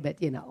fly, but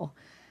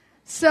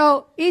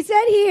So he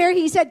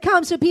said,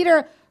 come. So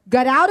Peter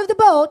got out of the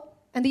boat.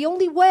 And the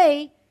only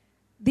way,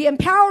 the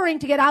empowering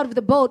to get out of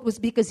the boat was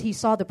because he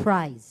saw the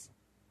prize.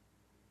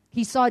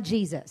 He saw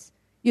Jesus.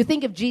 You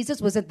think if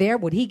Jesus wasn't there,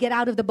 would he get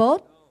out of the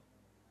boat?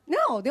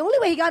 No. The only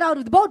way he got out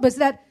of the boat was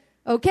that,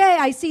 okay,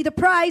 I see the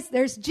prize.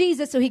 There's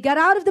Jesus. So he got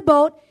out of the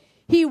boat.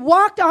 He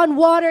walked on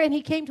water and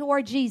he came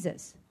toward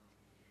Jesus.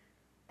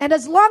 And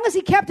as long as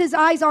he kept his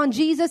eyes on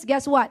Jesus,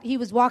 guess what? He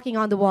was walking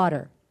on the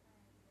water.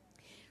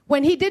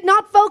 When he did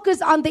not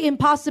focus on the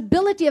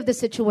impossibility of the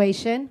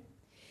situation,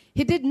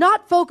 he did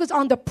not focus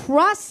on the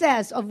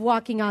process of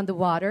walking on the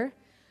water.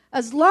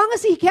 As long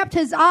as he kept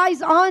his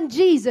eyes on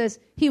Jesus,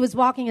 he was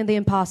walking in the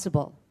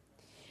impossible.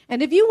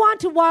 And if you want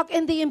to walk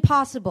in the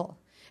impossible,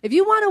 if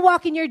you want to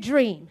walk in your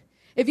dream,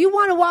 if you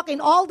want to walk in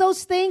all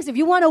those things, if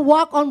you want to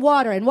walk on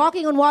water, and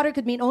walking on water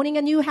could mean owning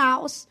a new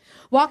house.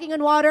 Walking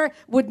on water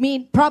would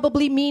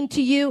probably mean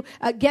to you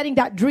getting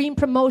that dream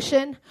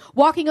promotion.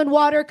 Walking on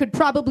water could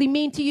probably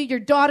mean to you your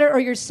daughter or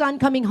your son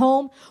coming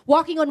home.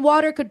 Walking on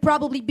water could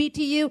probably be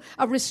to you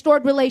a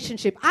restored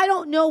relationship. I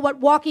don't know what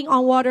walking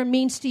on water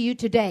means to you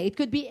today. It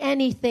could be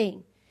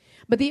anything.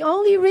 But the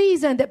only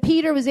reason that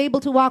Peter was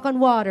able to walk on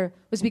water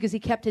was because he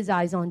kept his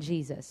eyes on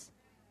Jesus.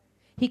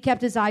 He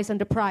kept his eyes on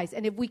the prize.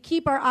 And if we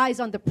keep our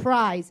eyes on the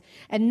prize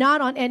and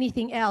not on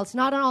anything else,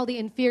 not on all the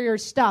inferior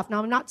stuff.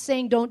 Now, I'm not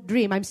saying don't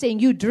dream. I'm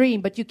saying you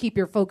dream, but you keep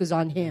your focus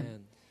on Him.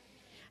 Amen.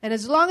 And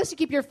as long as you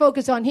keep your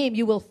focus on Him,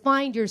 you will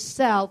find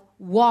yourself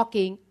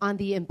walking on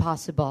the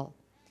impossible.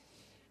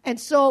 And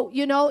so,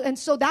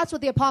 that's what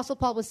the Apostle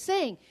Paul was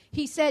saying.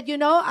 He said,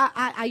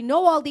 I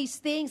know all these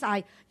things.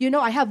 I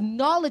have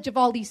knowledge of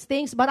all these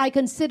things, but I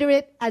consider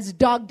it as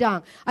dog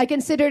dung. I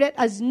consider it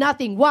as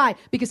nothing. Why?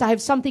 Because I have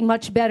something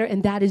much better,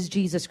 and that is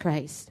Jesus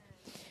Christ.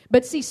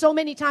 But see, so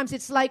many times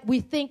it's like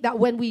we think that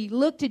when we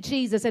look to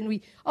Jesus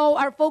and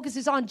our focus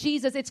is on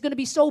Jesus, it's going to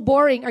be so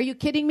boring. Are you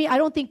kidding me? I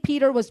don't think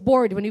Peter was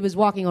bored when he was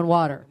walking on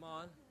water. Come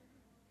on.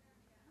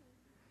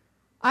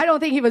 I don't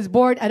think he was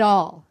bored at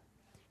all.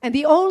 And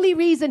the only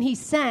reason he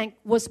sank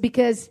was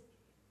because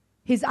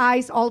his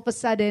eyes all of a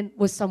sudden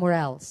was somewhere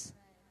else.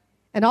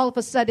 And all of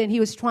a sudden he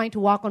was trying to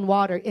walk on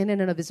water in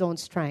and of his own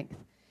strength.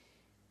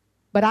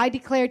 But I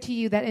declare to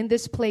you that in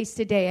this place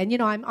today,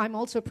 and I'm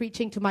also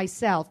preaching to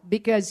myself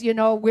because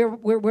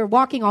we're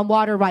walking on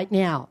water right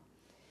now.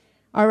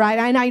 All right,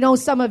 and I know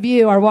some of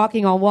you are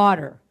walking on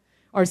water,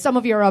 or some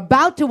of you are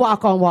about to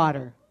walk on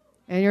water,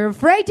 and you're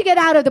afraid to get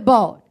out of the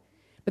boat.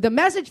 But the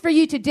message for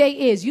you today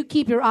is you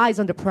keep your eyes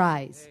on the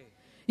prize.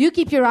 You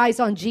keep your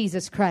eyes on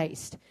Jesus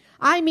Christ.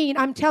 I mean,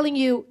 I'm telling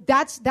you,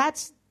 that's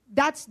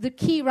the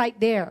key right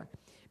there.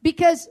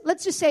 Because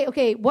let's just say,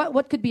 okay,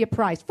 what could be a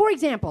prize? For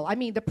example, I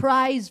mean, the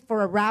prize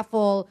for a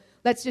raffle,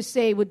 let's just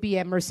say, would be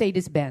a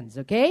Mercedes-Benz,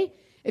 okay?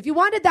 If you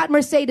wanted that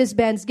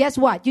Mercedes-Benz, guess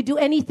what? You do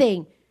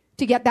anything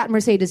to get that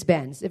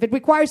Mercedes-Benz. If it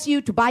requires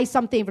you to buy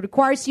something, if it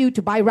requires you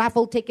to buy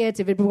raffle tickets,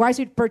 if it requires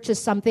you to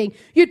purchase something,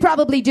 you'd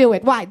probably do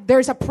it. Why?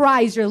 There's a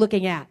prize you're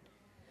looking at.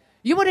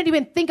 You wouldn't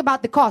even think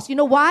about the cost. You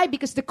know why?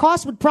 Because the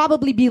cost would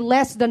probably be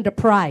less than the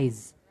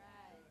prize.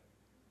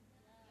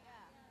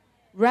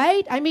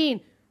 Right? I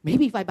mean,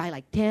 maybe if I buy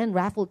like 10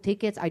 raffle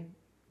tickets,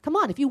 come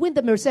on, if you win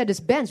the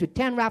Mercedes-Benz with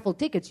 10 raffle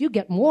tickets, you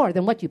get more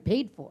than what you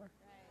paid for.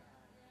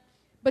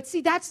 But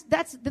see, that's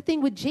the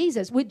thing with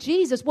Jesus. With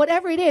Jesus,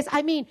 whatever it is,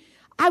 I mean,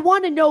 I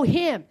want to know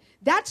Him.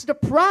 That's the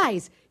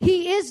prize.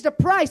 He is the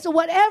prize. So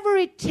whatever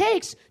it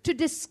takes to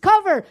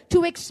discover,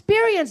 to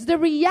experience the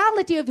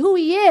reality of who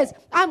He is,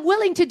 I'm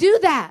willing to do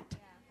that.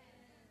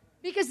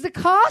 Because the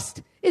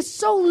cost is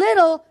so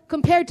little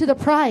compared to the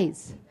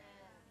prize.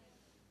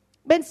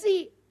 But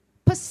see,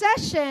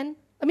 possession,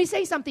 let me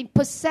say something.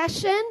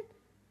 Possession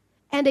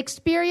and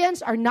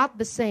experience are not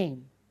the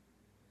same.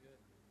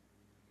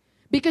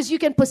 Because you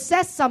can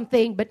possess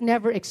something but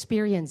never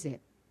experience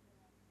it.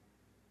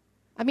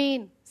 I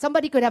mean,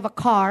 somebody could have a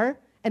car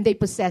and they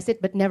possess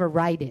it but never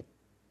ride it.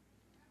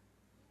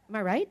 Am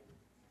I right?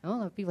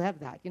 Oh, people have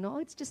that.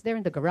 It's just there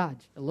in the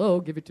garage. Hello,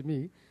 give it to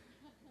me.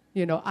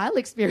 I'll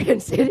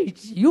experience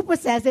it. You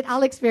possess it,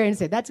 I'll experience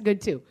it. That's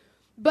good too.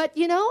 But,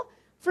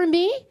 for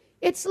me,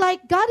 it's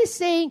like God is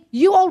saying,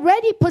 you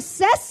already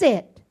possess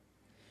it.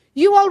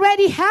 You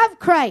already have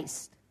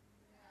Christ.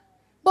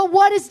 But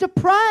what is the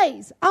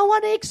prize? I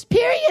want to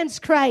experience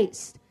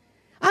Christ.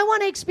 I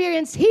want to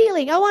experience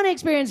healing. I want to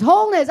experience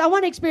wholeness. I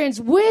want to experience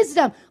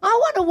wisdom. I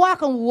want to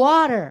walk on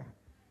water.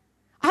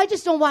 I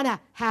just don't want to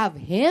have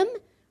Him.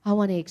 I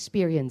want to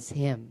experience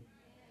Him.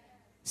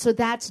 So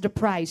that's the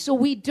prize. So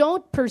we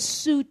don't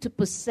pursue to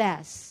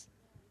possess.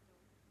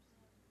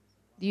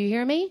 Do you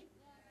hear me?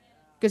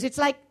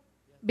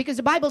 Because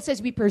the Bible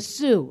says we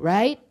pursue,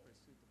 right?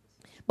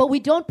 But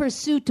we don't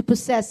pursue to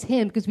possess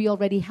Him because we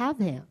already have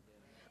Him.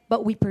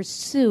 But we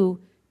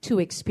pursue to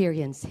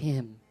experience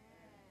Him.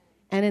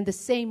 And in the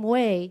same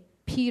way,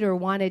 Peter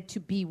wanted to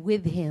be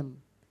with Him.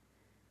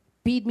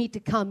 Bid me to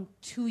come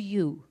to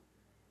you.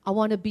 I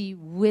want to be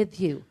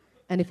with you.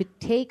 And if it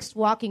takes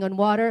walking on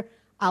water,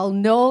 I'll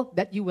know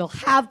that you will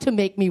have to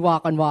make me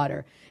walk on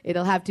water.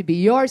 It'll have to be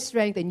your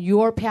strength and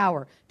your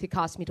power to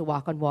cause me to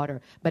walk on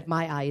water. But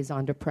my eye is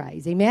on the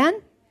prize. Amen?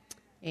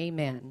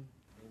 Amen.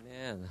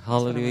 Amen.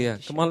 Hallelujah.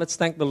 Come on, let's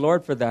thank the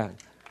Lord for that.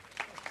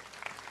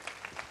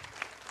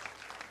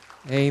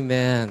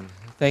 Amen.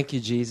 Thank you,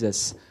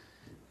 Jesus.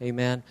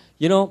 Amen.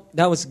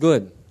 That was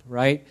good,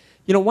 right?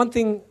 One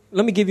thing,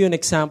 let me give you an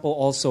example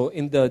also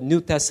in the New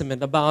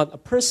Testament about a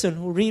person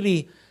who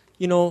really,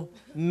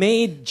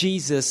 made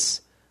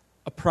Jesus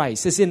a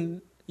prize, as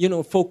in,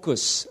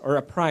 focus or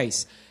a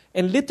prize.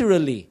 And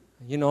literally,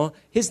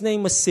 his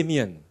name was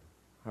Simeon,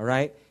 all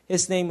right?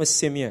 His name was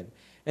Simeon.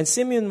 And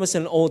Simeon was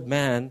an old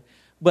man,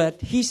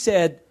 but he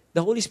said,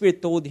 the Holy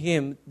Spirit told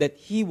him that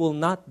he will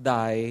not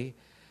die,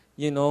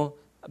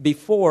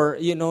 before,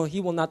 he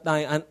will not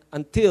die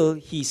until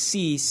he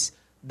sees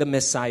the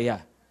Messiah,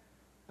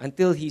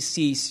 until he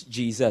sees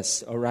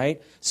Jesus, all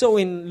right? So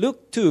in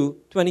Luke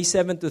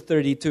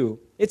 2:27-32,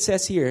 it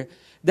says here,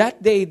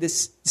 that day the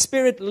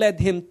Spirit led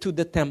him to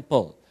the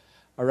temple,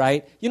 all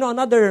right?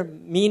 Another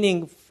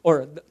meaning,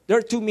 or there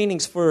are two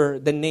meanings for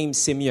the name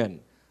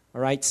Simeon,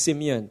 all right?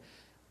 Simeon.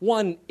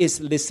 One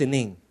is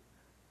listening,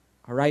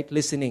 all right?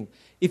 Listening.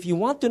 If you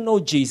want to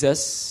know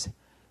Jesus,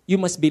 you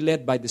must be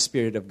led by the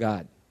Spirit of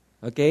God.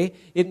 Okay?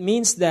 It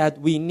means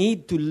that we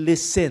need to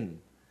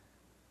listen.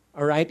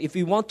 All right? If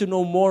we want to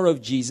know more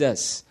of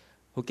Jesus.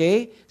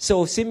 Okay?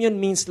 So Simeon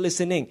means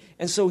listening.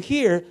 And so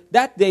here,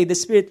 that day, the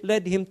Spirit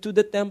led him to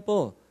the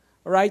temple.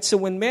 All right? So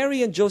when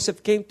Mary and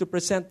Joseph came to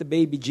present the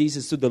baby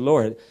Jesus to the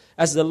Lord,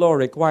 as the law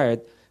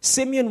required,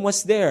 Simeon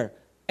was there.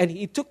 And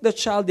he took the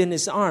child in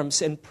his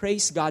arms and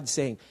praised God,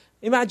 saying,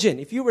 imagine,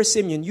 if you were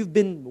Simeon, you've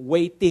been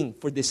waiting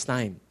for this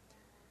time.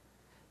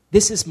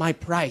 This is my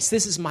prize.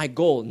 This is my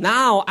goal.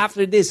 Now,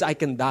 after this, I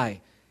can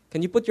die.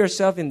 Can you put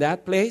yourself in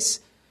that place?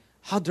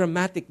 How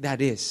dramatic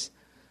that is.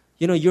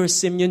 You're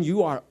Simeon,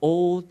 you are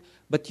old,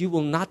 but you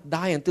will not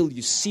die until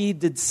you see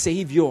the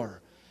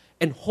Savior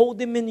and hold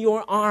Him in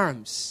your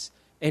arms.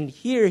 And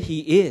here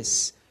He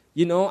is,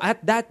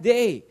 at that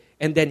day.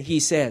 And then He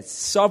says,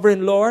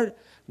 Sovereign Lord,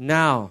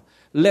 now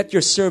let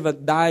your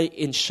servant die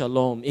in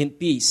shalom, in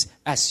peace,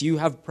 as you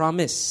have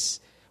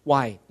promised.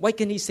 Why? Why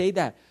can He say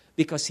that?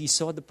 Because He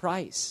saw the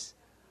prize.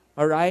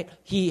 All right?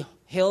 He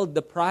held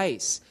the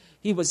prize.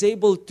 he was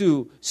able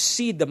to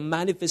see the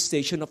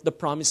manifestation of the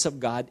promise of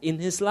God in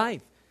his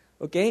life.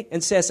 Okay?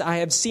 And says, I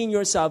have seen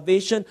your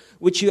salvation,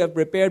 which you have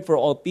prepared for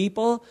all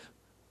people.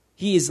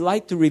 He is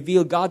light to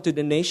reveal God to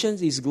the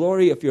nations, his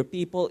glory of your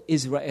people,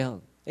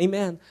 Israel.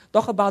 Amen.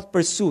 Talk about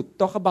pursuit.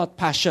 Talk about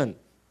passion.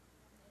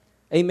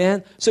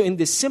 Amen. So in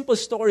this simple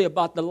story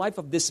about the life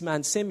of this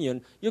man,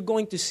 Simeon, you're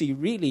going to see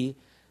really,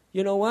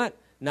 you know what?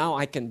 Now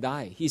I can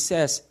die. He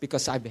says,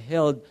 because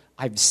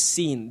I've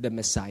seen the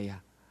Messiah.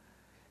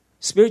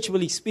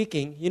 Spiritually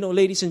speaking,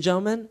 ladies and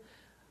gentlemen,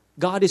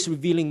 God is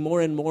revealing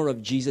more and more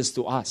of Jesus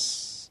to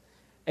us.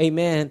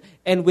 Amen.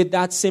 And with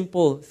that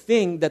simple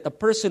thing that a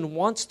person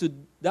wants to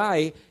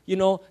die,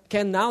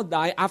 can now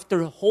die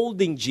after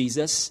holding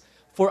Jesus.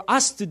 For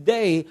us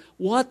today,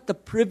 what the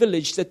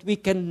privilege that we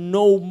can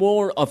know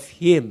more of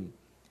Him.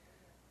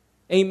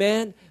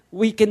 Amen.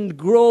 We can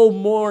grow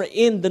more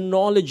in the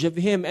knowledge of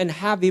Him and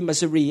have Him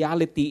as a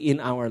reality in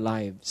our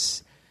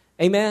lives.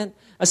 Amen.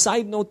 A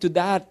side note to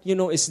that,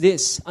 is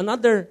this.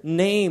 Another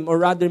name, or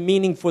rather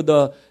meaning for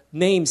the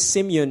name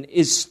Simeon,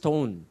 is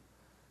stone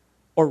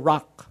or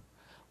rock.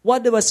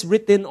 What was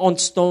written on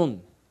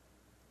stone?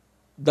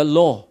 The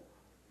law,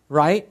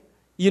 right?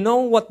 You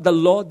know what the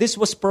law, this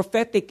was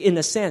prophetic in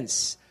a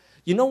sense.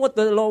 You know what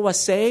the law was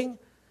saying?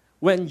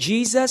 When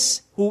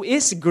Jesus, who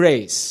is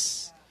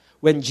grace,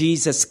 when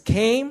Jesus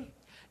came,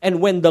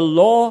 and when the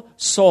law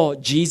saw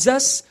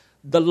Jesus,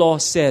 the law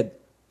said,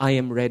 I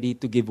am ready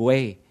to give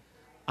way.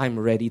 I'm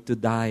ready to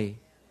die.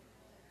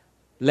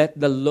 Let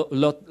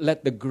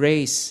the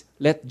grace,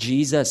 let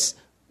Jesus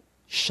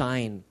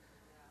shine.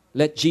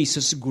 Let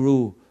Jesus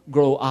grow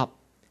up.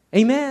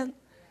 Amen.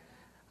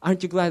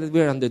 Aren't you glad that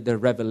we're under the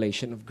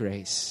revelation of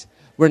grace?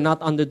 We're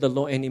not under the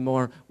law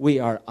anymore. We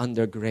are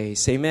under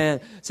grace. Amen.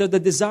 So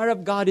the desire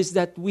of God is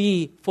that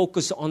we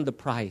focus on the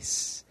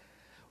prize.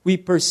 We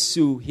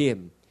pursue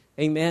Him.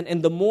 Amen.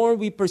 And the more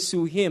we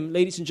pursue Him,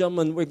 ladies and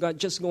gentlemen, we're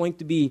just going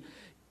to be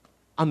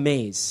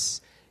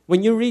amazed.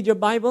 When you read your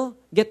Bible,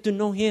 get to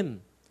know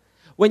Him.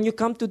 When you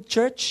come to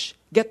church,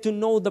 get to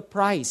know the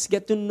prize.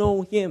 Get to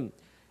know Him.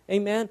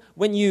 Amen.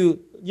 When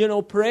you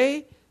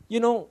pray,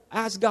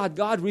 ask God,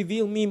 God,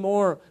 reveal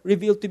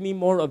to me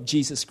more of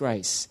Jesus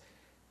Christ.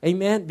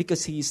 Amen.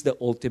 Because He is the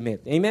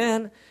ultimate.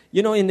 Amen.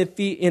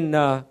 In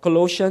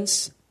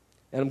Colossians,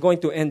 and I'm going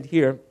to end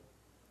here.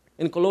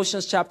 In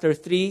Colossians chapter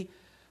 3,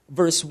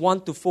 verse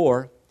 1 to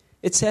 4,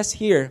 it says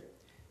here,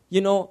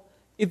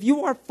 if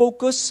you are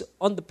focused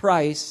on the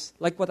prize,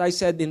 like what I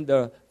said in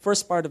the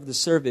first part of the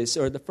service,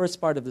 or the first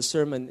part of the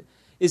sermon,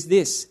 is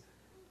this.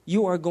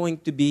 You are going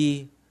to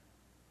be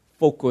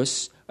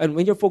focused. And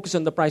when you're focused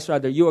on the prize,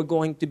 rather, you are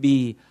going to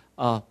be,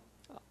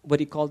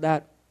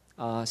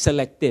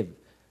 selective.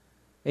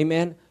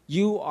 Amen.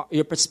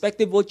 Your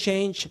perspective will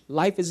change.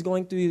 Life is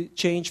going to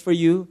change for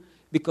you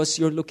because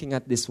you're looking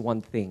at this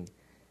one thing.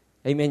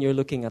 Amen. You're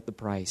looking at the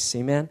prize.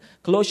 Amen.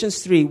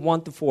 Colossians 3,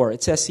 1 to 4.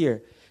 It says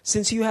here,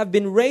 since you have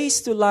been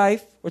raised to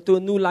life, or to a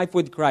new life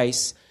with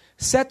Christ,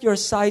 set your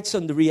sights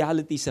on the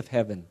realities of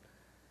heaven.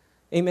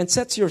 Amen.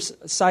 Set your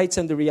sights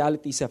on the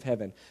realities of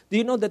heaven. Do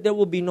you know that there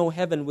will be no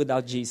heaven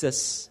without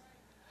Jesus?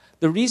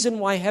 The reason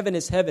why heaven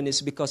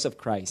is because of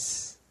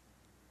Christ.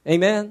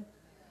 Amen.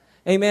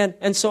 Amen.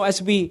 And so as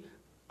we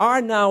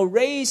are now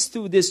raised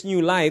to this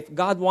new life,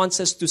 God wants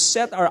us to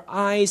set our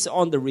eyes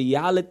on the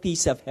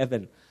realities of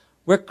heaven,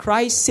 where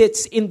Christ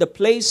sits in the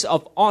place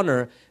of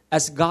honor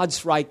as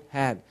God's right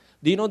hand.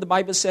 Do you know the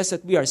Bible says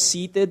that we are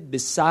seated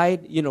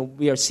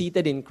we are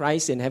seated in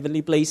Christ in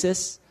heavenly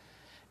places?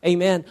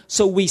 Amen.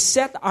 So we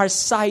set our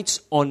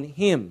sights on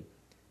Him.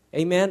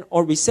 Amen.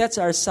 Or we set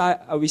our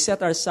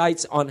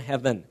sights on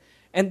heaven.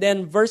 And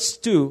then verse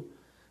 2,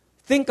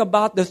 think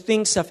about the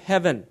things of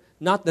heaven,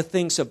 not the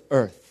things of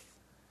earth.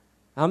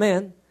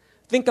 Amen.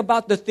 Think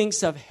about the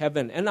things of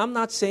heaven. And I'm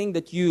not saying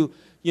that you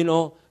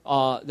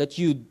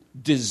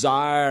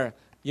desire,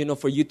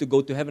 for you to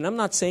go to heaven. I'm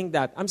not saying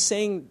that. I'm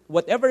saying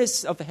whatever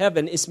is of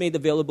heaven is made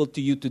available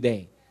to you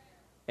today.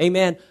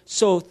 Amen.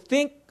 So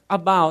think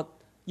about,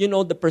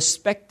 the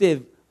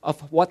perspective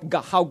of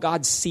how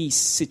God sees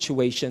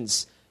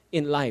situations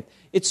in life.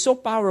 It's so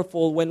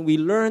powerful when we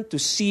learn to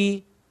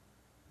see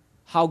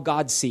how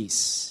God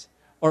sees,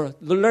 or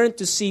learn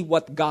to see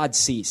what God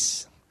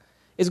sees.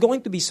 It's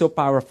going to be so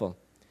powerful.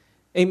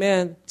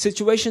 Amen.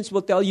 Situations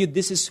will tell you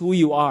this is who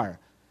you are,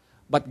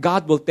 but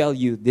God will tell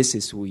you this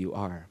is who you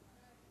are.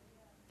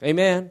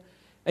 Amen.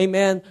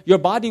 Amen. Your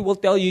body will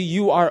tell you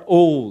you are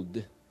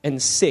old and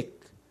sick.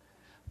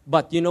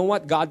 But you know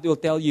what? God will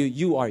tell you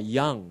you are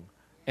young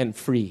and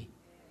free.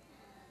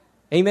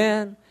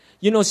 Amen.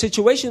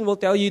 Situation will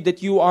tell you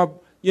that you are,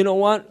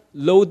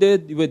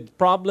 loaded with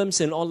problems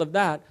and all of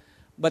that.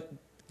 But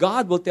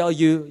God will tell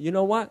you,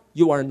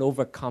 you are an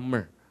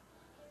overcomer.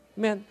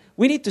 Man,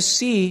 we need to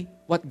see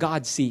what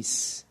God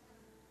sees.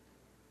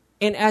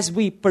 And as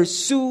we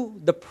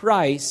pursue the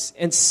prize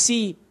and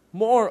see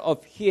more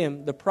of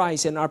Him, the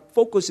prize, and our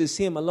focus is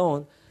Him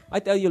alone, I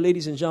tell you,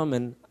 ladies and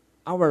gentlemen,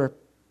 our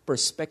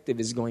perspective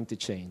is going to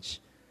change.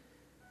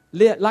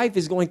 Life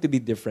is going to be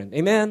different.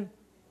 Amen?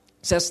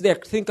 says there,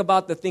 think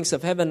about the things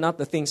of heaven, not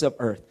the things of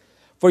earth.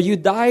 For you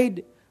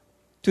died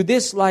to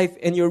this life,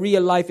 and your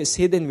real life is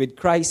hidden with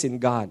Christ in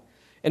God.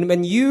 And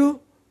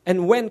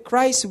when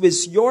Christ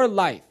was your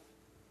life,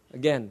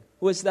 again,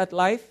 who is that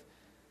life?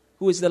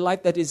 Who is the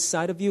life that is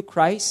inside of you?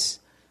 Christ.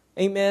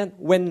 Amen.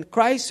 When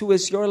Christ, who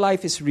is your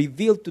life, is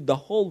revealed to the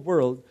whole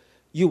world,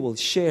 you will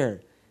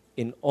share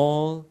in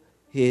all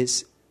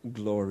His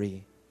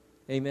glory.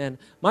 Amen.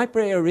 My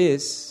prayer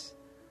is,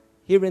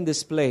 here in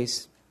this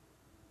place,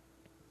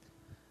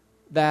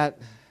 that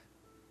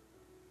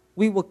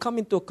we will come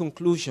into a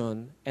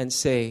conclusion and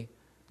say,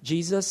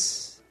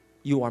 Jesus,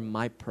 you are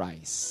my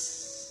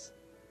prize.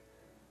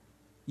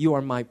 You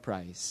are my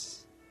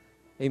prize.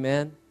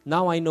 Amen.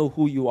 Now I know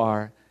who you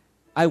are.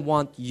 I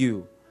want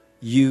you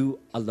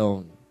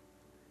alone.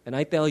 And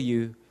I tell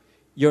you,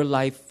 your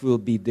life will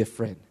be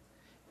different.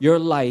 Your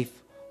life,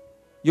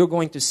 you're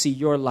going to see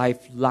your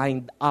life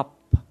lined up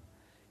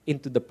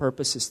into the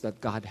purposes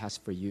that God has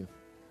for you.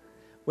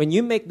 When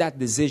you make that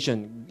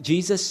decision,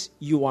 Jesus,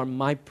 you are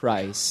my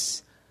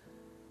prize,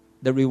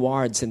 the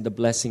rewards and the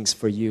blessings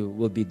for you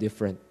will be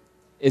different.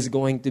 It's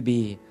going to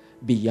be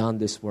beyond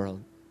this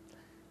world.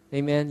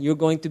 Amen. You're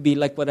going to be,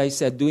 like what I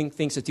said, doing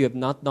things that you have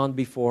not done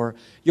before.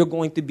 You're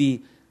going to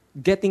be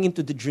getting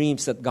into the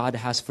dreams that God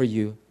has for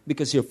you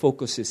because your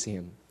focus is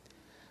Him.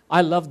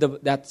 I love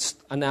that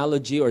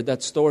analogy or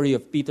that story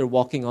of Peter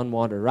walking on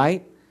water,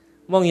 right?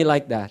 Won't you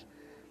like that?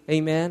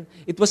 Amen.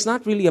 It was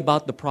not really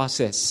about the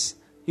process.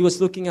 He was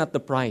looking at the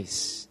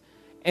prize.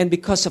 And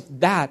because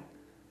of that,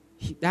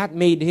 that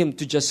made him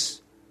to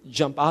just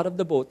jump out of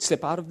the boat,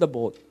 step out of the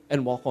boat,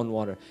 and walk on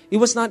water. He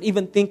was not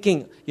even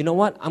thinking, you know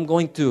what,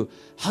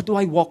 how do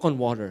I walk on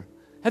water?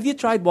 Have you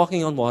tried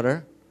walking on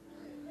water?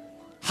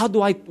 How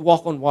do I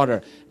walk on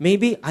water?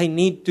 Maybe I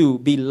need to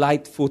be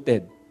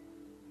light-footed.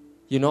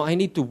 I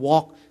need to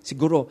walk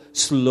siguro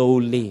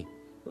slowly.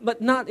 But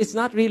it's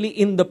not really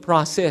in the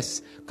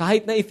process.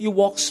 Kahit na if you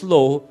walk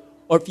slow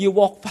or if you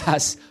walk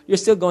fast, you're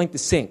still going to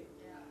sink.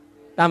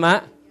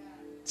 Tama?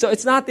 So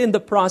it's not in the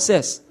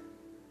process.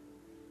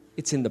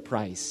 It's in the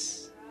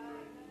price.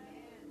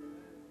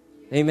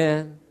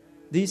 Amen.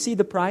 Do you see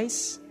the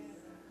price?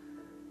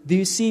 Do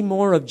you see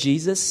more of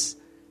Jesus?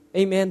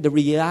 Amen. The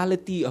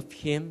reality of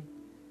Him.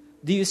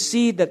 Do you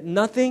see that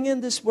nothing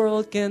in this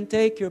world can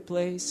take your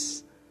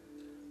place?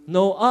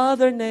 No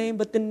other name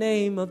but the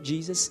name of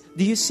Jesus.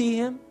 Do you see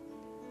Him?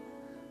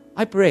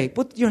 I pray.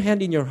 Put your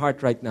hand in your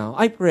heart right now.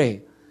 I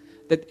pray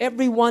that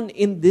everyone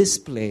in this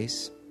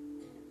place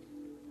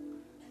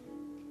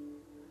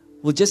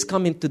will just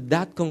come into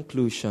that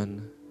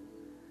conclusion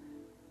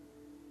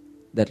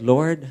that,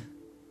 Lord,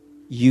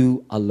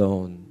 you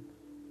alone,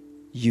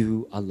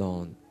 you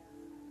alone,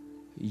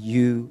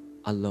 you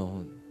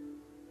alone,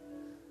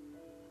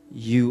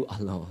 you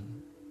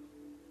alone.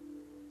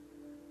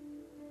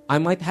 I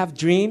might have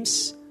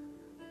dreams,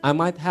 I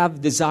might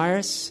have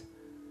desires,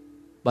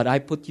 but I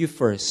put you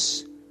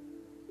first,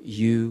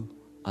 you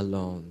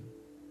alone.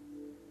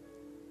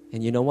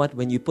 And you know what?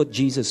 When you put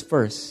Jesus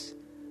first,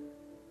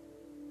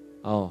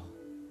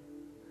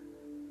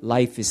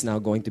 life is now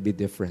going to be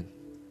different.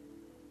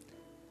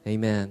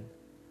 Amen.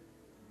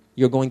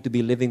 You're going to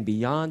be living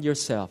beyond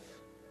yourself.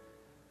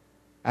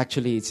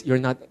 Actually, you're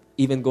not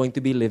even going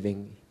to be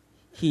living.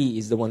 He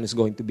is the one who's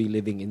going to be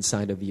living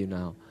inside of you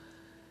now.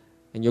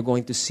 And you're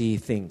going to see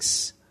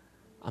things,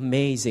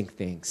 amazing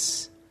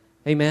things.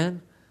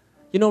 Amen.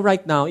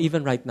 Right now,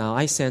 even right now,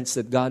 I sense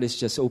that God is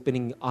just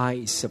opening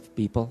eyes of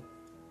people.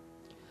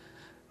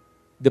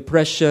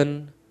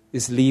 Depression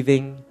is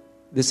leaving.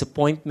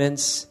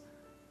 Disappointments,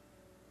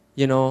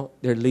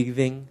 they're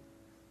leaving.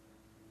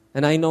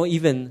 And I know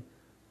even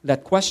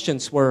that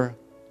questions were,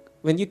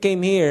 when you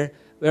came here,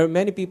 there are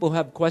many people who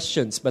have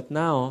questions, but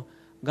now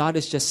God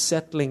is just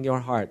settling your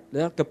heart.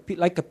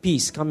 Like a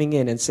peace coming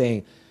in and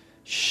saying,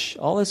 shh,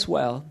 all is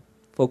well.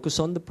 Focus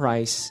on the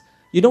price.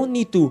 You don't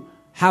need to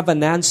have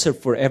an answer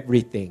for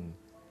everything.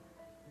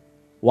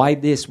 Why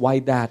this? Why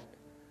that?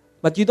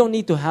 But you don't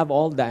need to have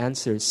all the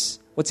answers.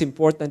 What's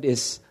important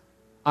is,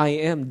 I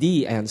am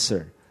the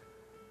answer.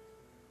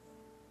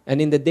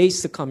 And in the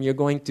days to come, you're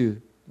going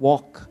to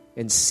walk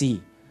and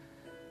see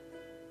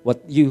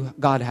what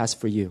God has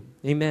for you.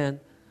 Amen.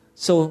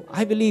 So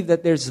I believe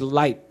that there's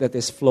light that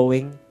is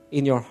flowing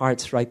in your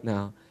hearts right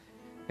now.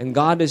 And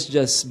God is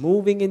just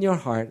moving in your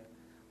heart.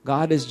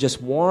 God is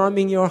just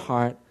warming your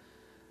heart.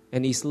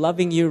 And He's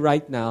loving you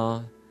right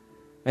now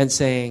and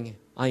saying,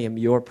 I am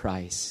your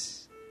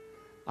prize.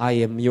 I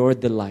am your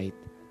delight.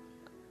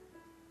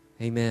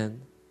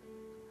 Amen.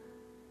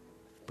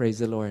 Praise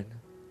the Lord.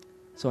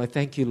 So I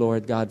thank you,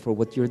 Lord God, for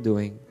what you're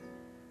doing.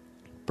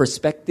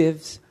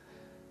 Perspectives,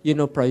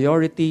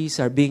 priorities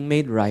are being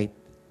made right.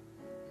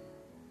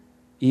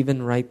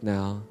 Even right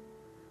now.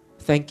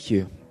 Thank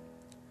you.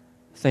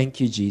 Thank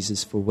you,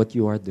 Jesus, for what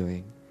you are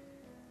doing.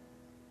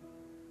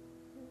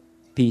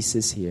 Peace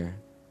is here.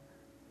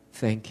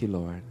 Thank you,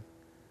 Lord.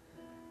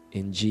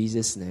 In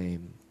Jesus'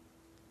 name,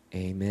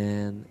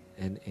 amen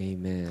and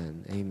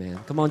amen. Amen.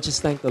 Come on,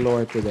 just thank the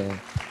Lord today.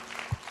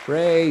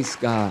 Praise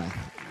God.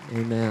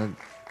 Amen.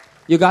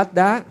 You got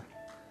that?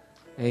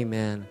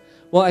 Amen.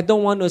 Well, I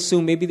don't want to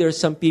assume. Maybe there are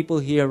some people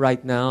here right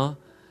now.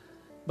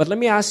 But let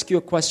me ask you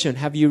a question.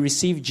 Have you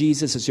received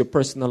Jesus as your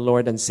personal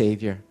Lord and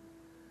Savior?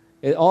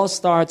 It all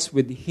starts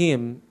with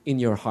Him in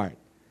your heart.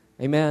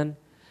 Amen.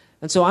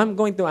 And so I'm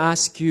going to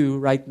ask you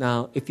right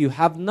now, if you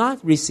have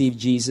not received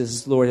Jesus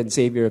as Lord and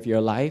Savior of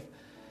your life,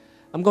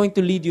 I'm going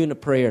to lead you in a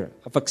prayer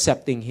of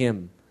accepting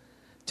Him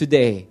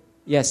today.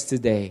 Yes,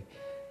 today.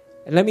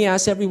 And let me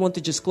ask everyone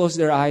to just close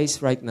their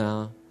eyes right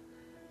now.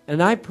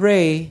 And I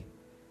pray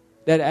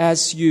that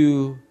as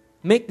you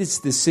make this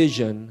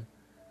decision,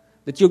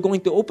 that you're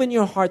going to open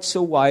your heart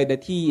so wide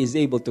that He is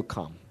able to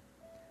come.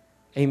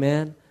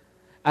 Amen.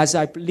 As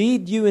I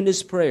lead you in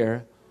this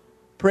prayer,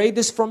 pray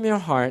this from your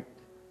heart,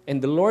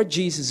 and the Lord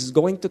Jesus is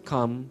going to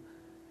come,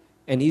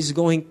 and He's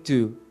going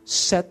to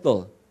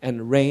settle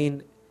and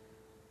reign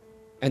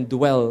and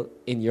dwell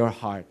in your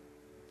heart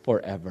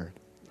forever.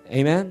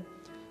 Amen?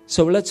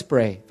 So let's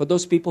pray. For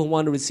those people who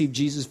want to receive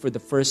Jesus for the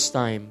first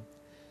time,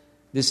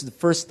 this is the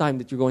first time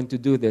that you're going to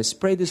do this.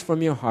 Pray this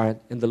from your heart,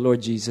 and the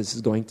Lord Jesus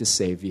is going to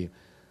save you.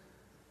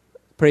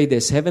 Pray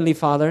this. Heavenly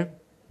Father,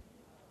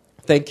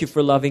 thank you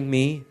for loving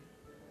me.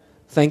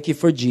 Thank you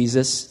for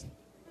Jesus.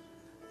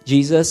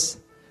 Jesus,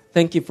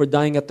 thank you for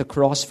dying at the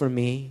cross for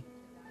me.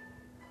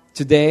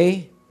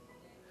 Today,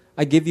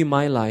 I give you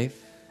my life.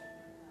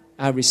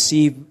 I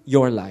receive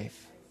your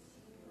life.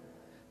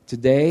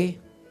 Today,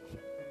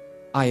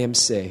 I am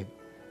saved.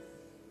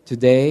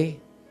 Today,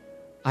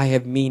 I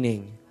have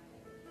meaning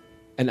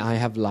and I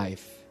have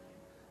life.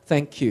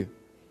 Thank you.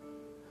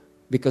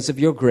 Because of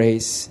your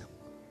grace,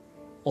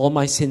 all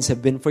my sins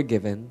have been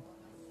forgiven.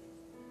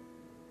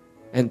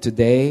 And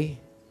today,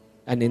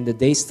 and in the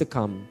days to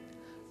come,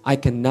 I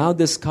can now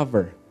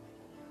discover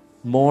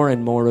more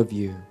and more of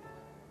you.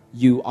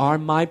 You are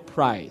my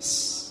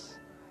prize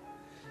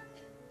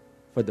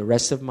for the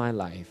rest of my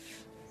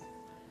life.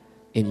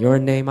 In your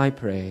name I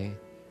pray.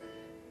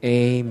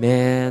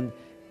 Amen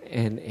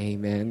and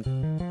amen.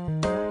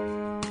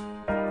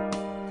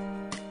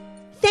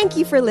 Thank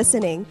you for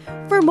listening.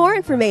 For more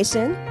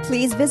information,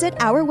 please visit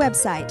our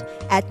website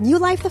at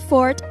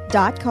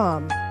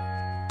newlifethefort.com.